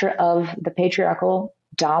structure of the patriarchal,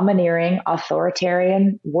 domineering,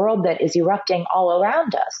 authoritarian world that is erupting all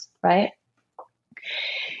around us, right?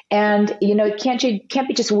 And, it can't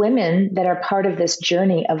be just women that are part of this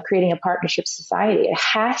journey of creating a partnership society. It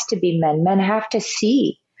has to be men. Men have to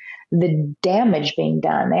see the damage being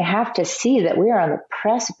done. They have to see that we are on the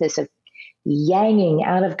precipice of yanging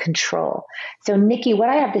out of control. So, Nikki, what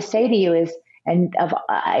I have to say to you is,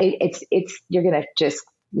 you're going to just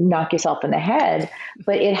knock yourself in the head,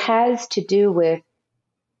 but it has to do with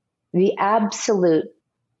the absolute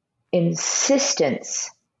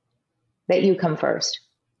insistence that you come first.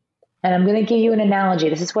 And I'm going to give you an analogy.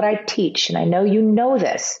 This is what I teach, and I know you know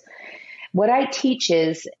this. What I teach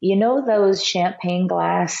is, those champagne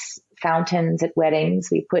glass fountains at weddings,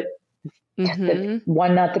 we put the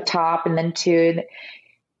one at the top and then two.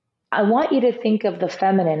 I want you to think of the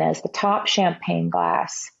feminine as the top champagne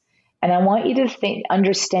glass. And I want you to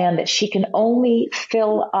understand that she can only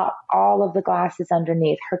fill up all of the glasses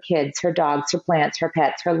underneath: her kids, her dogs, her plants, her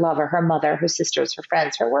pets, her lover, her mother, her sisters, her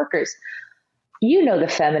friends, her workers. The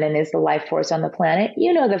feminine is the life force on the planet.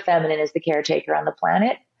 The feminine is the caretaker on the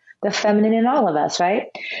planet. The feminine in all of us, right?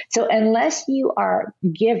 So unless you are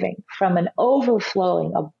giving from an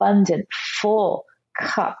overflowing, abundant, full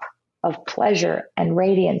cup of pleasure and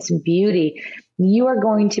radiance and beauty, you are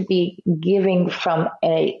going to be giving from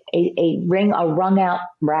a wrung out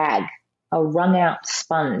rag, a wrung out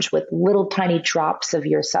sponge with little tiny drops of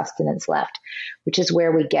your sustenance left, which is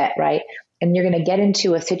where we get, right? And you're going to get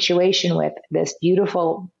into a situation with this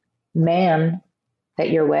beautiful man that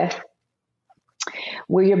you're with,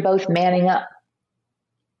 where you're both manning up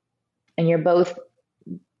and you're both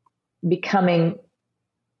becoming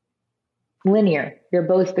linear. You're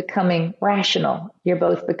both becoming rational. You're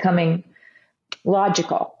both becoming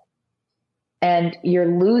logical. And you're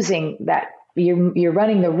losing that, you're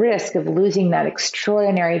running the risk of losing that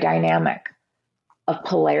extraordinary dynamic of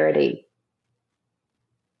polarity,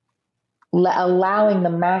 allowing the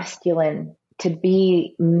masculine to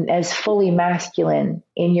be as fully masculine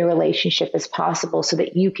in your relationship as possible so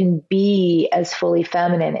that you can be as fully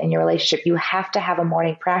feminine in your relationship. You have to have a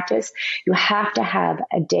morning practice. You have to have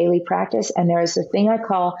a daily practice. And there is a thing I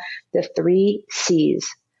call the 3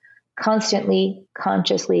 C's: constantly,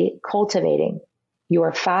 consciously cultivating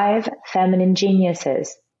your 5 feminine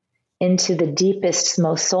geniuses into the deepest,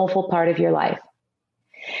 most soulful part of your life.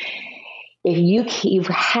 If you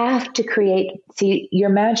have to create, your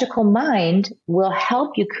magical mind will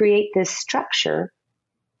help you create this structure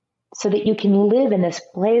so that you can live in this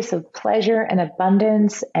place of pleasure and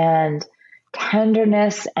abundance and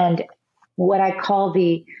tenderness and what I call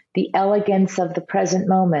the elegance of the present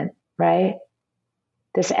moment, right?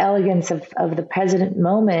 This elegance of the present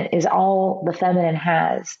moment is all the feminine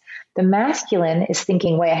has. The masculine is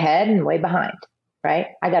thinking way ahead and way behind, right?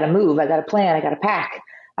 I got to move. I got to plan. I got to pack.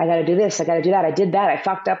 I got to do this. I got to do that. I did that. I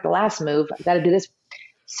fucked up the last move. I got to do this.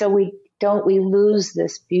 So we lose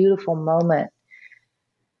this beautiful moment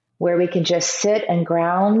where we can just sit and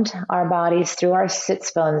ground our bodies through our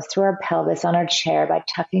sits bones, through our pelvis on our chair by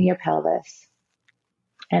tucking your pelvis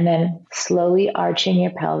and then slowly arching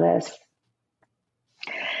your pelvis.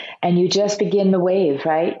 And you just begin to wave,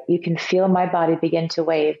 right? You can feel my body begin to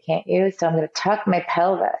wave, can't you? So I'm going to tuck my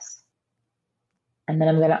pelvis. And then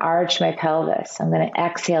I'm going to arch my pelvis. I'm going to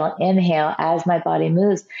exhale and inhale as my body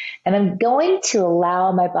moves. And I'm going to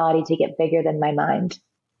allow my body to get bigger than my mind.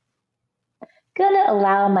 I'm going to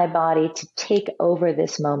allow my body to take over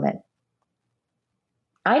this moment.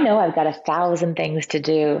 I know I've got 1,000 things to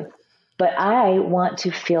do, but I want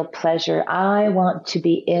to feel pleasure. I want to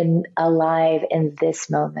be alive in this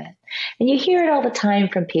moment. And you hear it all the time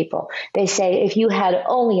from people. They say, if you had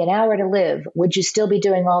only an hour to live, would you still be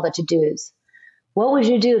doing all the to-dos? What would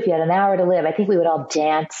you do if you had an hour to live? I think we would all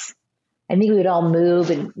dance. I think we would all move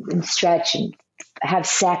and stretch and have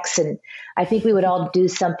sex. And I think we would all do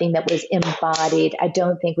something that was embodied. I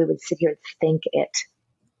don't think we would sit here and think it.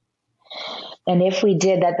 And if we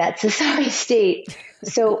did that, that's a sorry state.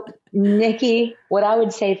 So, Nikki, what I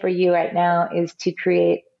would say for you right now is to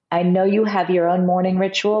create, I know you have your own morning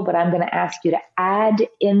ritual, but I'm going to ask you to add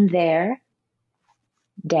in there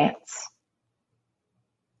dance.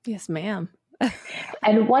 Yes, ma'am.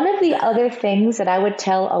 And one of the other things that I would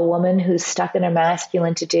tell a woman who's stuck in her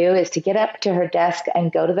masculine to do is to get up to her desk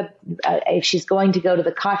and go to the, if she's going to go to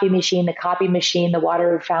the coffee machine, the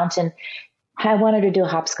water fountain, I want her to do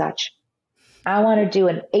hopscotch. I want her to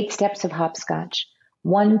do 8 steps of hopscotch.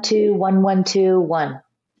 1, 2, 1, 1, 2, 1.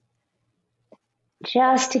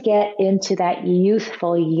 Just to get into that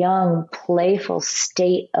youthful, young, playful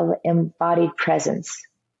state of embodied presence.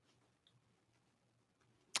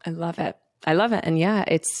 I love it. I love it. And yeah,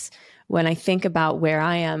 it's when I think about where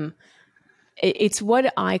I am, it's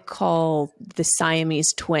what I call the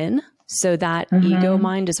Siamese twin. So that ego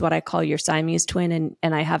mind is what I call your Siamese twin.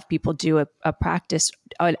 And I have people do a practice,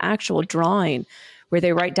 an actual drawing where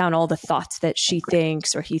they write down all the thoughts that she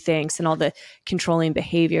thinks or he thinks and all the controlling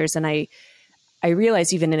behaviors. And I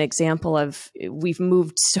realize even an example of, we've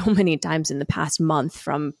moved so many times in the past month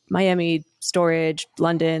from Miami, storage,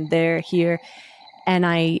 London, there, here.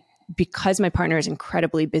 And because my partner is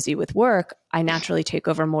incredibly busy with work, I naturally take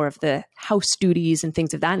over more of the house duties and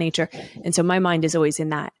things of that nature. And so my mind is always in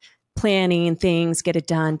that planning things, get it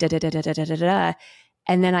done, da, da, da, da, da, da, da, da.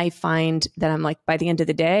 And then I find that I'm like, by the end of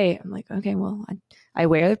the day, I'm like, okay, well, I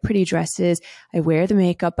wear the pretty dresses, I wear the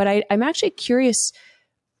makeup, but I'm actually curious,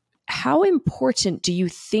 how important do you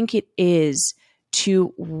think it is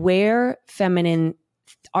to wear feminine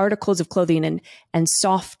articles of clothing and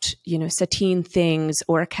soft, sateen things,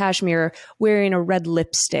 or a cashmere, wearing a red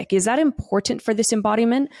lipstick? Is that important for this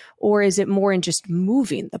embodiment, or is it more in just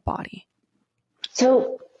moving the body?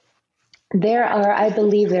 So I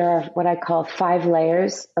believe there are what I call 5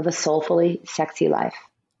 layers of a soulfully sexy life.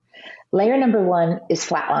 Layer number 1 is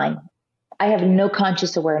flatline. I have no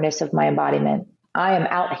conscious awareness of my embodiment. I am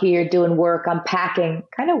out here doing work, I'm packing,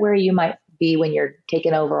 kind of where you might be when you're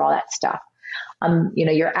taking over all that stuff.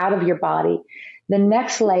 You're out of your body. The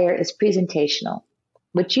next layer is presentational,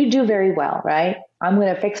 which you do very well, right? I'm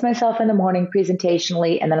going to fix myself in the morning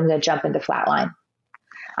presentationally, and then I'm going to jump into flatline.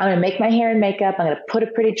 I'm going to make my hair and makeup. I'm going to put a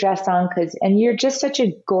pretty dress on and you're just such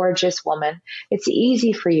a gorgeous woman. It's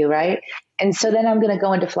easy for you, right? And so then I'm going to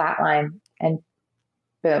go into flatline and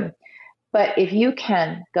boom. But if you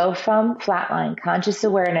can go from flatline, conscious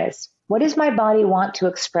awareness, what does my body want to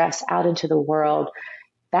express out into the world?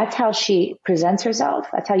 That's how she presents herself.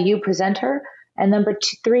 That's how you present her. And number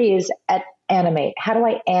 3 is animate. How do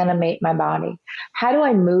I animate my body? How do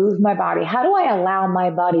I move my body? How do I allow my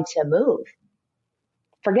body to move?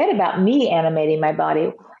 Forget about me animating my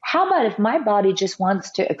body. How about if my body just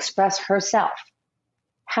wants to express herself?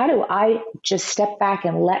 How do I just step back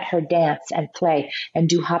and let her dance and play and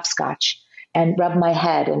do hopscotch and rub my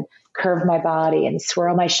head and curve my body and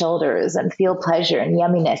swirl my shoulders and feel pleasure and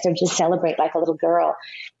yumminess, or just celebrate like a little girl?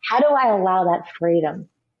 How do I allow that freedom?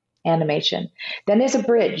 Animation. Then there's a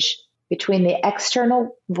bridge between the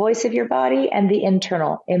external voice of your body and the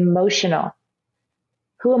internal, emotional.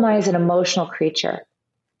 Who am I as an emotional creature?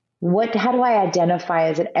 How do I identify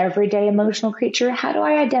as an everyday emotional creature? How do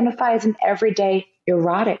I identify as an everyday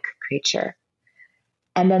erotic creature?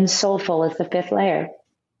 And then soulful is the 5th layer.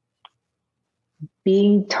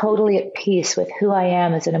 Being totally at peace with who I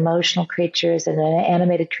am as an emotional creature, as an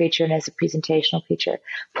animated creature, and as a presentational creature,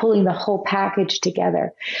 pulling the whole package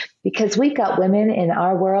together. Because we've got women in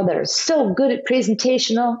our world that are so good at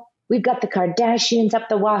presentational. We've got the Kardashians up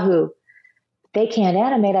the wahoo. They can't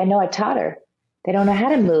animate. I know, I taught her. They don't know how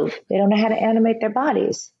to move. They don't know how to animate their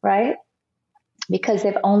bodies, right? Because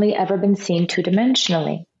they've only ever been seen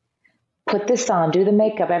 2-dimensionally. Put this on, do the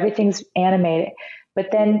makeup, everything's animated. But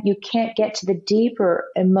then you can't get to the deeper,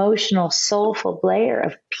 emotional, soulful layer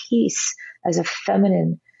of peace as a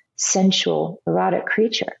feminine, sensual, erotic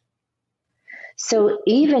creature. So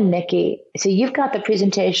even Nikki, so you've got the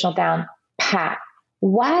presentational down pat.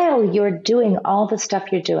 While you're doing all the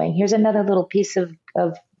stuff you're doing, here's another little piece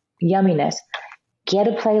of yumminess. Get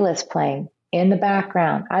a playlist playing in the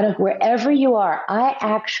background. Wherever you are, I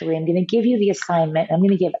actually am going to give you the assignment. I'm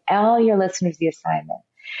going to give all your listeners the assignment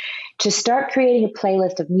to start creating a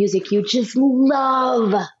playlist of music you just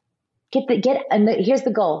love. Here's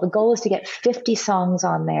the goal. The goal is to get 50 songs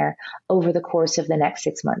on there over the course of the next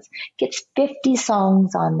 6 months. Get 50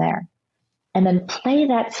 songs on there, and then play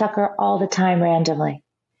that sucker all the time randomly.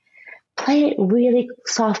 Play it really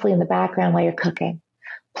softly in the background while you're cooking.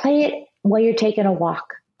 Play it while you're taking a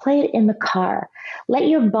walk. Play it in the car. Let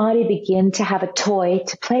your body begin to have a toy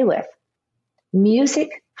to play with.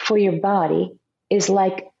 Music for your body is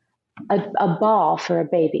like a ball for a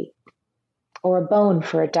baby or a bone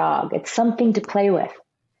for a dog. It's something to play with,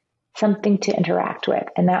 something to interact with,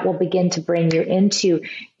 and that will begin to bring you into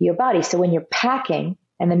your body. So when you're packing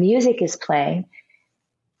and the music is playing,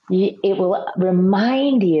 it will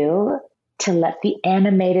remind you to let the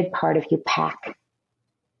animated part of you pack.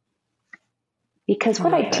 Because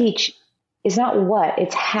what I teach is not what,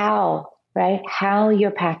 it's how, right? How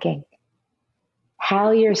you're packing,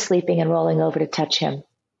 how you're sleeping and rolling over to touch him.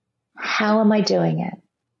 How am I doing it?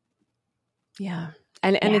 Yeah.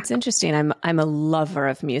 And it's interesting. I'm a lover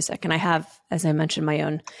of music, and I have, as I mentioned, my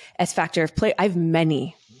own S Factor play. I have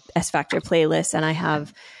many S Factor playlists, and I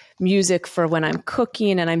have music for when I'm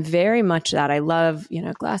cooking, and I'm very much that. I love,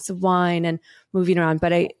 a glass of wine and moving around.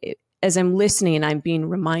 But as I'm listening, I'm being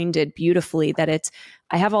reminded beautifully that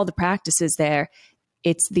I have all the practices there.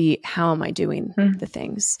 It's the how am I doing the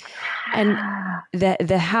things, and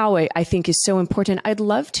the how I think is so important. I'd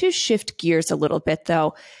love to shift gears a little bit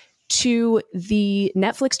though to the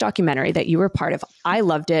Netflix documentary that you were part of. I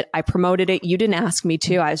loved it. I promoted it. You didn't ask me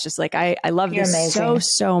to. I was just like, I love this amazing.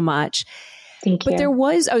 so much. Thank you. But there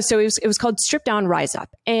was, so it was called Strip Down, Rise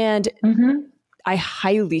Up. And I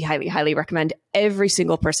highly, highly, highly recommend every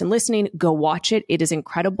single person listening, go watch it. It is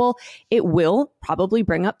incredible. It will probably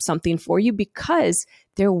bring up something for you because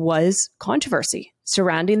there was controversy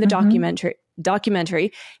surrounding the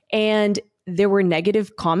documentary. And there were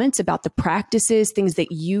negative comments about the practices, things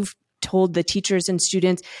that you've told the teachers and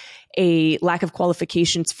students, a lack of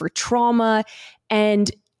qualifications for trauma. And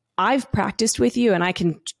I've practiced with you, and I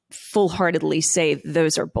can full-heartedly say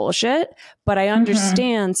those are bullshit, but I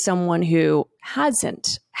understand someone who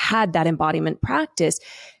hasn't had that embodiment practice.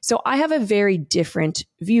 So I have a very different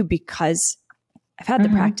view because I've had the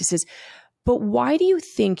practices. But why do you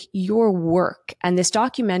think your work and this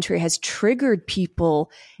documentary has triggered people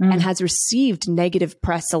and has received negative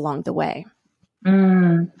press along the way?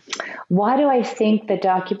 Why do I think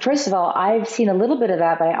first of all, I've seen a little bit of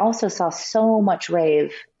that, but I also saw so much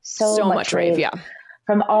rave, so much rave, yeah,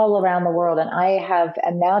 from all around the world. And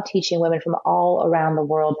I'm now teaching women from all around the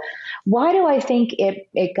world. Why do I think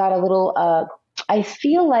it got a little, I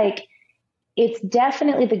feel like it's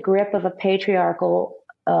definitely the grip of a patriarchal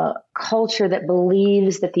culture that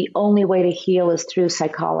believes that the only way to heal is through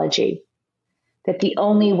psychology. That the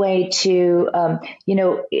only way to,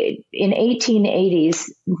 in 1880s,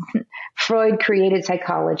 Freud created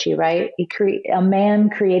psychology, right? A man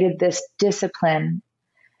created this discipline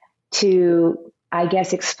to, I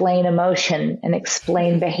guess, explain emotion and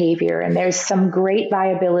explain behavior. And there's some great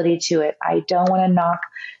viability to it. I don't want to knock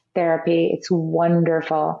therapy. It's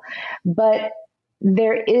wonderful. But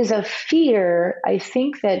there is a fear. I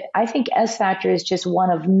think S Factor is just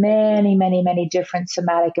one of many, many, many different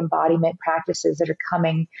somatic embodiment practices that are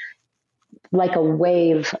coming like a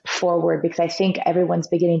wave forward, because I think everyone's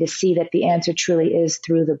beginning to see that the answer truly is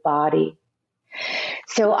through the body.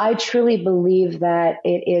 So I truly believe that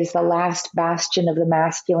it is the last bastion of the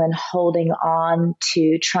masculine holding on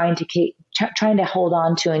to, trying to hold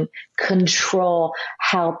on to and control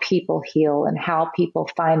how people heal and how people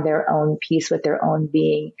find their own peace with their own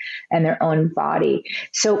being and their own body.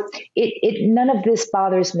 So none of this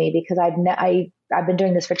bothers me because I've been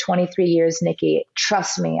doing this for 23 years, Nikki.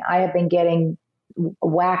 Trust me, I have been getting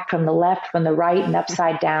whacked from the left, from the right, and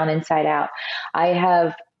upside down, inside out.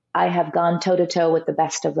 I have gone toe to toe with the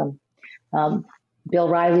best of them. Bill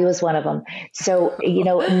Riley was one of them. So,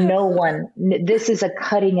 this is a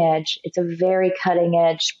cutting edge. It's a very cutting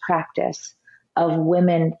edge practice of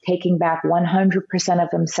women taking back 100% of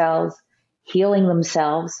themselves, healing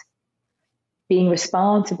themselves, being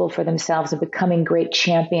responsible for themselves, and becoming great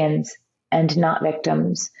champions and not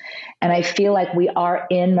victims. And I feel like we are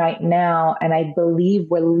in right now, and I believe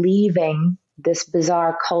we're leaving this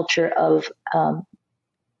bizarre culture of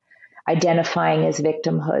identifying as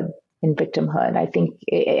victimhood. I think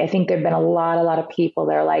there've been a lot of people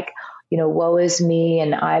that are like, woe is me,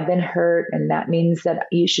 and I've been hurt, and that means that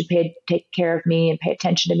you should take care of me and pay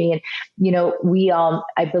attention to me. And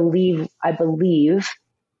I believe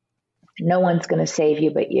no one's going to save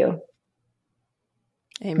you but you.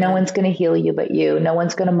 Amen. No one's going to heal you but you. No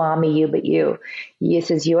one's going to mommy you but you.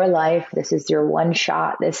 This is your life. This is your one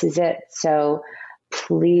shot. This is it. So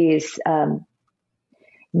please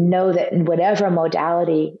know that in whatever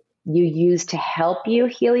modality you use to help you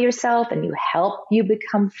heal yourself and you help you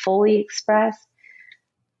become fully expressed,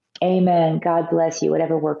 amen. God bless you,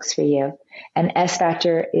 whatever works for you. And S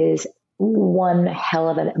Factor is one hell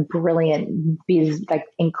of a brilliant,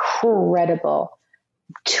 incredible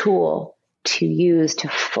tool to use to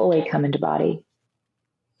fully come into body.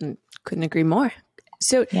 Couldn't agree more.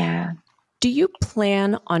 So yeah. Do you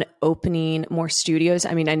plan on opening more studios?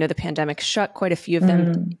 I mean, I know the pandemic shut quite a few of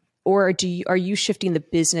them, or are you shifting the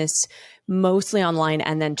business mostly online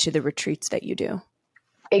and then to the retreats that you do?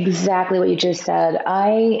 Exactly what you just said.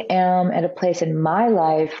 I am at a place in my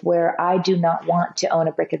life where I do not want to own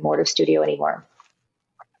a brick and mortar studio anymore.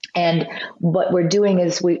 And what we're doing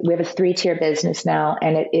is we have a 3-tier business now,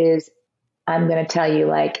 and it is, I'm going to tell you,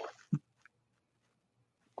 like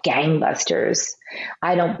gangbusters.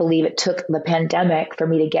 I don't believe it took the pandemic for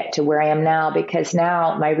me to get to where I am now, because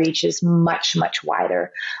now my reach is much, much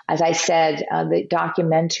wider. As I said, the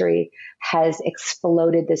documentary has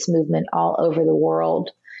exploded this movement all over the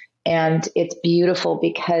world. And it's beautiful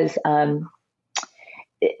because that's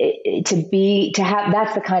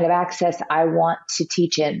the kind of access I want to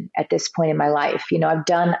teach in at this point in my life.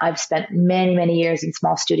 I've spent many, many years in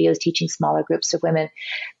small studios teaching smaller groups of women,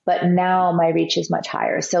 but now my reach is much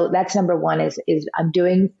higher. So that's number one is I'm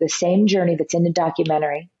doing the same journey that's in the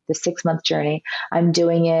documentary, the 6-month journey. I'm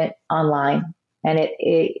doing it online. And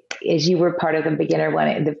it as you were part of the beginner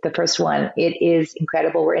one, the first one, it is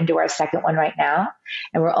incredible. We're into our second one right now,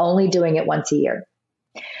 and we're only doing it once a year.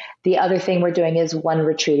 The other thing we're doing is 1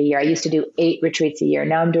 retreat a year. I used to do 8 retreats a year.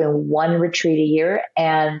 Now I'm doing 1 retreat a year,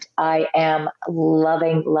 and I am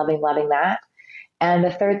loving, loving, loving that. And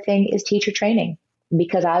the third thing is teacher training,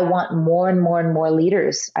 because I want more and more and more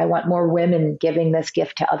leaders. I want more women giving this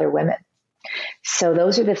gift to other women. So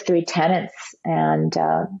those are the 3 tenets.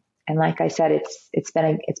 And like I said, it's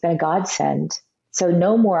been a godsend. So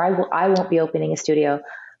no more. I won't be opening a studio,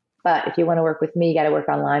 but if you want to work with me, you got to work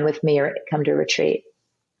online with me or come to a retreat.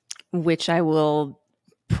 Which I will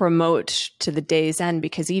promote to the day's end,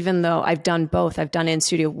 because even though I've done both, I've done in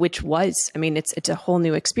studio, which was, it's a whole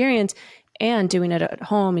new experience, and doing it at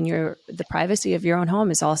home in the privacy of your own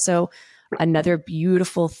home is also another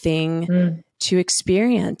beautiful thing to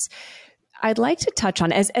experience. I'd like to touch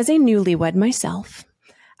on, as a newlywed myself,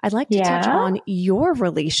 I'd like to touch on your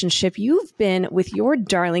relationship. You've been with your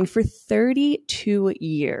darling for 32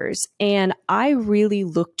 years, and I really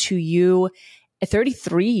look to you at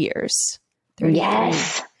 33 years. 33,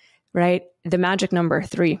 yes. Right? The magic number,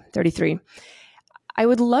 33. I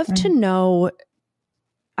would love to know,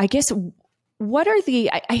 I guess, what are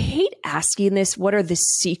I hate asking this, what are the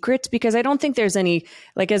secrets? Because I don't think there's any,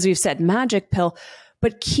 like, as we've said, magic pill,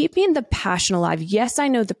 but keeping the passion alive. Yes, I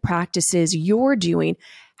know the practices you're doing.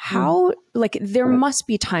 How, there must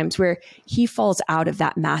be times where he falls out of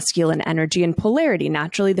that masculine energy and polarity.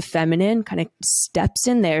 Naturally, the feminine kind of steps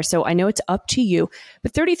in there. So I know it's up to you,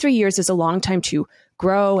 but 33 years is a long time to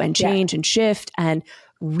grow and change and shift and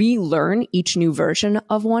relearn each new version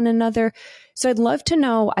of one another. So I'd love to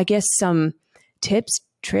know, I guess, some tips,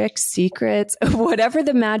 tricks, secrets, whatever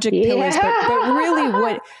the magic pill is, but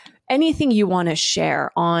really anything you want to share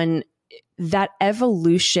on that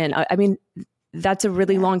evolution. That's a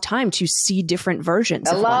really long time to see different versions.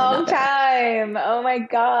 A long time. Oh my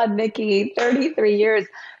God, Nikki, 33 years.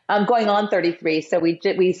 I'm going on 33. So we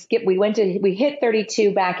hit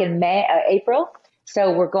 32 back in April.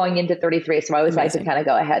 So we're going into 33. So I always like to kind of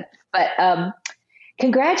go ahead, but,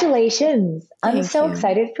 congratulations. I'm so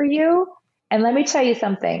excited for you. And let me tell you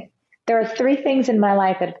something. There are 3 things in my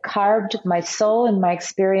life that have carved my soul and my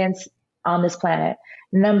experience on this planet.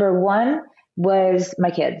 Number 1 was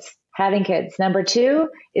my kids. Having kids. Number 2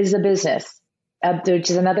 is the business, which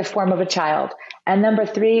is another form of a child. And number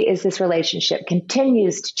 3 is this relationship.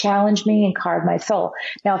 Continues to challenge me and carve my soul.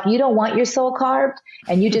 Now, if you don't want your soul carved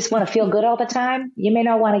and you just want to feel good all the time, you may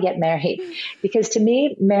not want to get married. Because to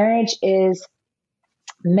me, marriage is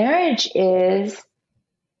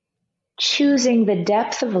choosing the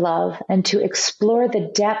depth of love and to explore the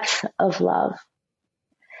depth of love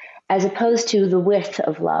as opposed to the width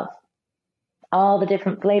of love. All the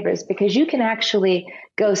different flavors, because you can actually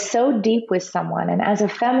go so deep with someone. And as a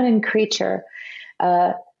feminine creature,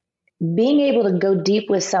 being able to go deep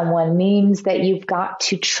with someone means that you've got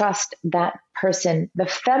to trust that person, the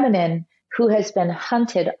feminine who has been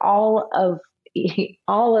hunted all of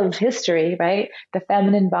history, right? The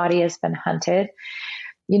feminine body has been hunted.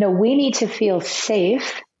 We need to feel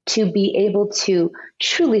safe to be able to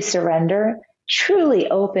truly surrender, truly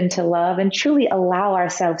open to love, and truly allow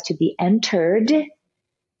ourselves to be entered,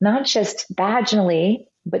 not just vaginally,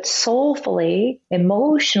 but soulfully,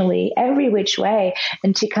 emotionally, every which way,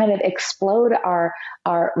 and to kind of explode our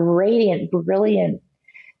radiant, brilliant,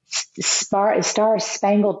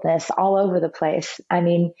 star-spangledness all over the place.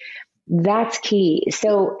 That's key.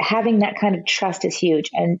 So having that kind of trust is huge.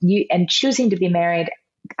 And choosing to be married,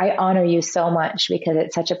 I honor you so much because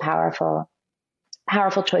it's such a powerful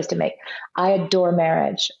choice to make. I adore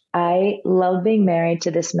marriage. I love being married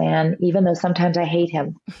to this man, even though sometimes I hate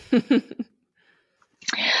him.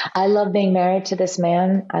 I love being married to this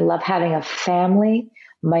man. I love having a family.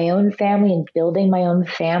 my own family and building my own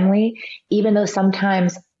family, even though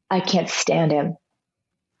sometimes I can't stand him,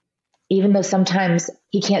 even though sometimes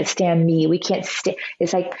he can't stand me. We can't stand.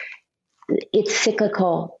 It's like, it's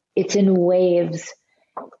cyclical. It's in waves.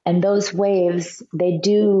 And those waves, they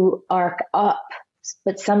do arc up,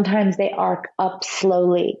 but sometimes they arc up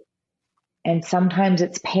slowly. And sometimes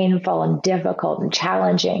it's painful and difficult and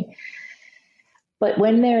challenging. But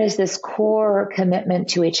when there is this core commitment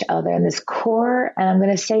to each other and this core, and I'm going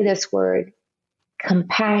to say this word,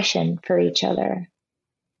 compassion for each other.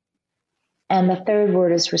 And the third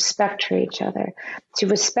word is respect for each other. So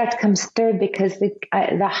respect comes third because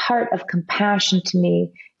the heart of compassion to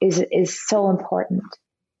me is so important.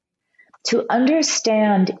 To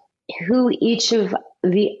understand who each of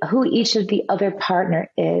the other partner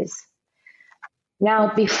is.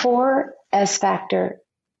 Now, before S Factor,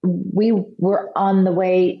 we were on the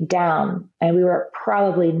way down and we were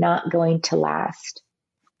probably not going to last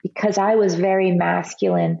because I was very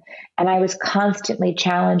masculine and I was constantly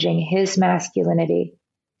challenging his masculinity.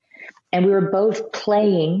 And we were both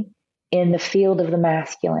playing in the field of the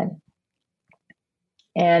masculine.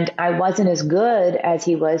 And I wasn't as good as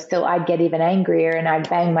he was, so I'd get even angrier and I'd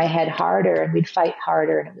bang my head harder and we'd fight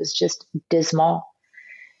harder, and it was just dismal.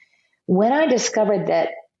 When I discovered that,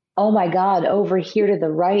 oh my God, over here to the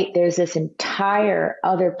right, there's this entire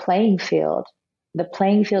other playing field, the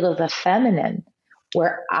playing field of the feminine,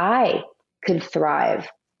 where I could thrive,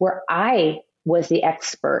 where I was the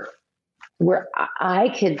expert, where I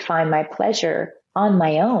could find my pleasure on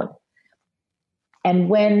my own. And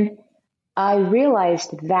when I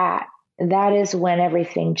realized that is when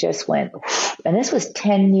everything just went, and this was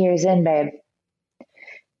 10 years in, babe.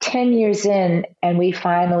 10 years in, and we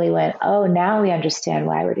finally went, oh, now we understand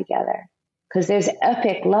why we're together. Because there's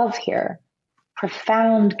epic love here,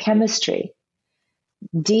 profound chemistry,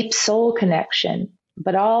 deep soul connection.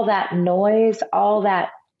 But all that noise, all that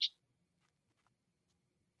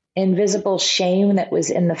invisible shame that was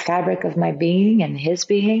in the fabric of my being and his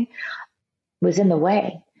being was in the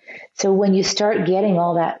way. So when you start getting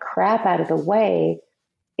all that crap out of the way,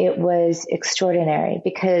 it was extraordinary,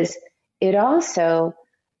 because it also,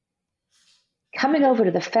 coming over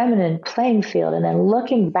to the feminine playing field and then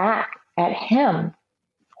looking back at him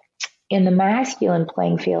in the masculine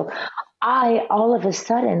playing field, I all of a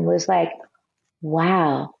sudden was like,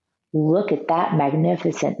 wow, look at that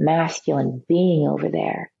magnificent masculine being over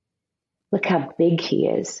there. Look how big he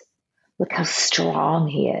is. Look how strong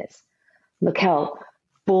he is. Look how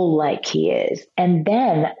bull-like he is. And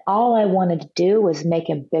then all I wanted to do was make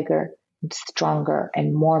him bigger and stronger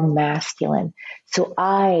and more masculine. So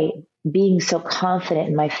I, being so confident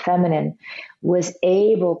in my feminine, was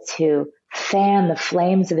able to fan the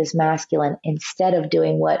flames of his masculine instead of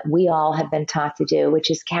doing what we all have been taught to do,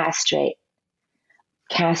 which is castrate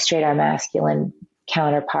our masculine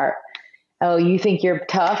counterpart. Oh, you think you're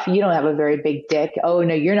tough? You don't have a very big dick. Oh,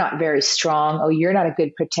 no, you're not very strong. Oh, you're not a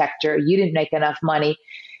good protector. You didn't make enough money.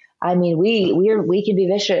 I mean, we can be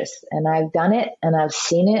vicious, and I've done it and I've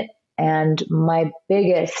seen it. And my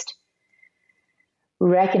biggest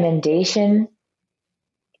recommendation,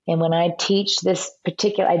 and when I teach this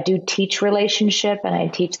particular, I do teach relationship, and I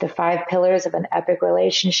teach the 5 pillars of an epic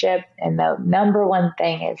relationship. And the number one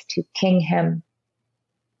thing is to king him,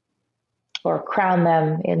 or crown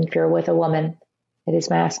them. And if you're with a woman, it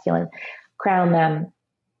is masculine. Crown them.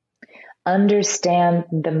 Understand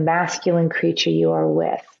the masculine creature you are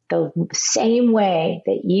with. The same way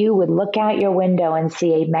that you would look out your window and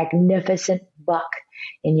see a magnificent buck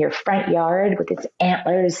in your front yard with its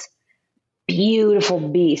antlers, beautiful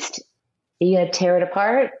beast. Are you going to tear it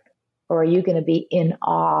apart, or are you going to be in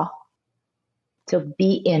awe? So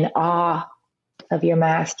be in awe of your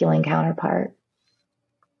masculine counterpart.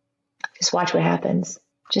 Just watch what happens.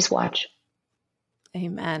 Just watch.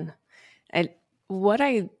 Amen. And what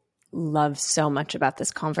I love so much about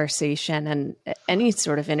this conversation and any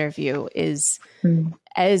sort of interview is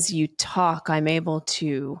as you talk, I'm able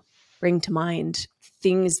to bring to mind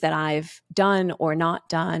things that I've done or not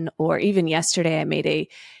done. Or even yesterday, I made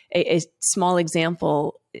a small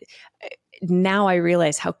example. Now I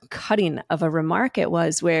realize how cutting of a remark it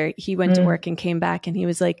was, where he went to work and came back and he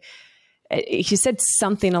was like, he said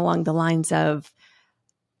something along the lines of,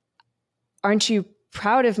 aren't you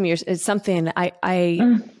proud of me? Or something. God,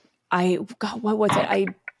 what was it?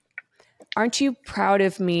 Aren't you proud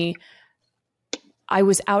of me? I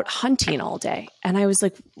was out hunting all day. And I was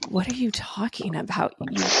like, what are you talking about? You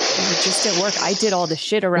were just at work. I did all the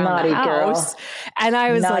shit around Naughty the house. Girl. And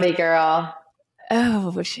I was Naughty like, girl.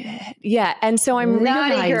 Oh shit. Yeah. And so I'm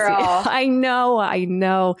Naughty realizing, girl. I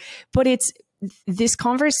know, but this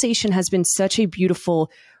conversation has been such a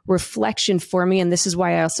beautiful reflection for me. And this is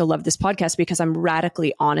why I also love this podcast, because I'm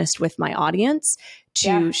radically honest with my audience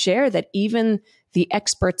to share that even the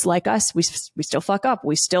experts like us, we still fuck up.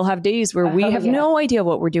 We still have days where we have no idea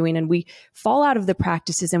what we're doing, and we fall out of the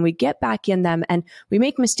practices and we get back in them and we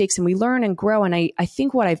make mistakes and we learn and grow. And I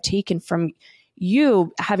think what I've taken from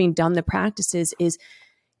you, having done the practices, is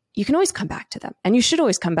you can always come back to them, and you should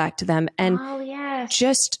always come back to them. And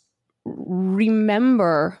just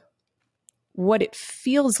remember what it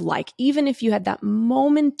feels like, even if you had that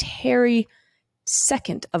momentary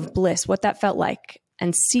second of bliss, what that felt like,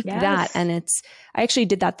 and seek that. And I actually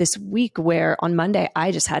did that this week, where on Monday,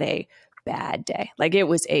 I just had a bad day. Like, it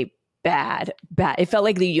was a bad, it felt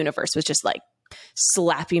like the universe was just like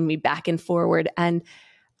slapping me back and forward. And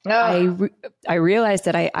I realized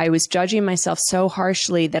that I was judging myself so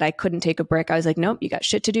harshly that I couldn't take a break. I was like, nope, you got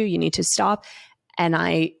shit to do. You need to stop. And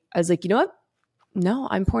I was like, you know what? No,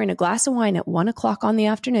 I'm pouring a glass of wine at 1:00 on the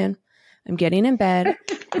afternoon. I'm getting in bed.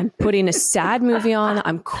 I'm putting a sad movie on.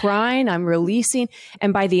 I'm crying. I'm releasing.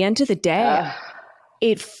 And by the end of the day,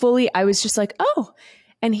 I was just like, oh,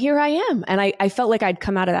 and here I am. And I felt like I'd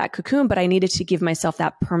come out of that cocoon, but I needed to give myself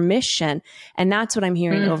that permission. And that's what I'm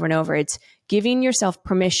hearing over and over. It's giving yourself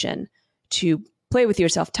permission to play with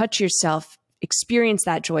yourself, touch yourself, experience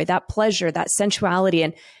that joy, that pleasure, that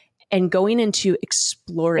sensuality, and going into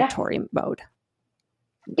exploratory mode.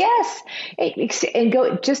 Yes. And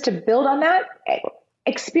go just to build on that,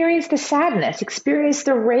 experience the sadness, experience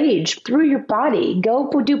the rage through your body. Go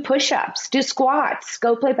do push-ups, do squats,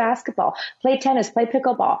 go play basketball, play tennis, play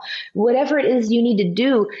pickleball, whatever it is you need to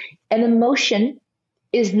do. An emotion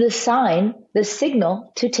is the sign, the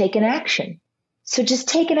signal to take an action. So just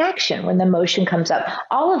take an action when the emotion comes up.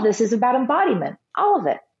 All of this is about embodiment, all of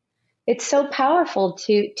it. It's so powerful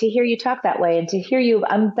to hear you talk that way, and to hear you.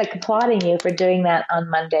 I'm like applauding you for doing that on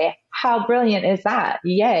Monday. How brilliant is that?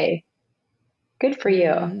 Yay. Good for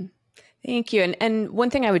you. Thank you. And one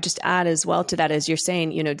thing I would just add as well to that is, you're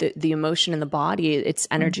saying, you know, the emotion in the body, it's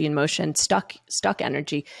energy in motion, stuck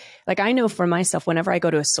energy. Like, I know for myself, whenever I go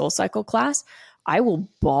to a Soul Cycle class, I will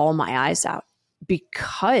bawl my eyes out,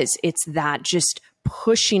 because it's that just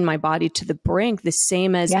pushing my body to the brink, the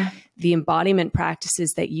same as the embodiment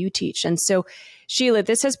practices that you teach. And so, Sheila,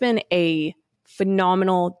 this has been a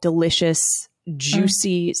phenomenal, delicious,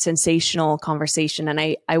 juicy, sensational conversation. And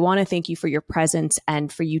I want to thank you for your presence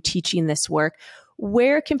and for you teaching this work.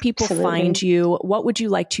 Where can people find you? What would you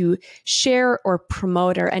like to share or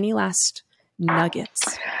promote, or any last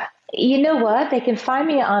nuggets? You know what? They can find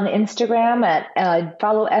me on Instagram at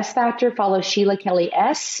follow S Factor, follow Sheila Kelley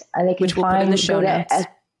S. And they can Which we'll put in the show notes.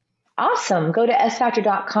 Awesome. Go to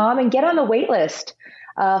sfactor.com and get on the wait list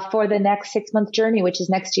for the next 6-month journey, which is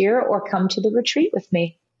next year, or come to the retreat with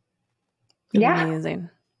me. Amazing.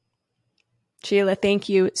 Sheila, thank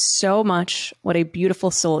you so much. What a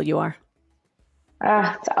beautiful soul you are.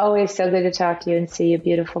 It's always so good to talk to you and see you,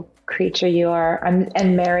 beautiful creature you are.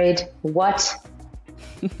 I'm married. What?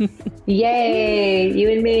 Yay,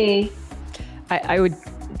 you and me. I would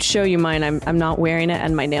show you mine. I'm not wearing it,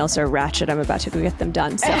 and my nails are ratchet. I'm about to go get them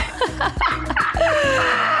done. So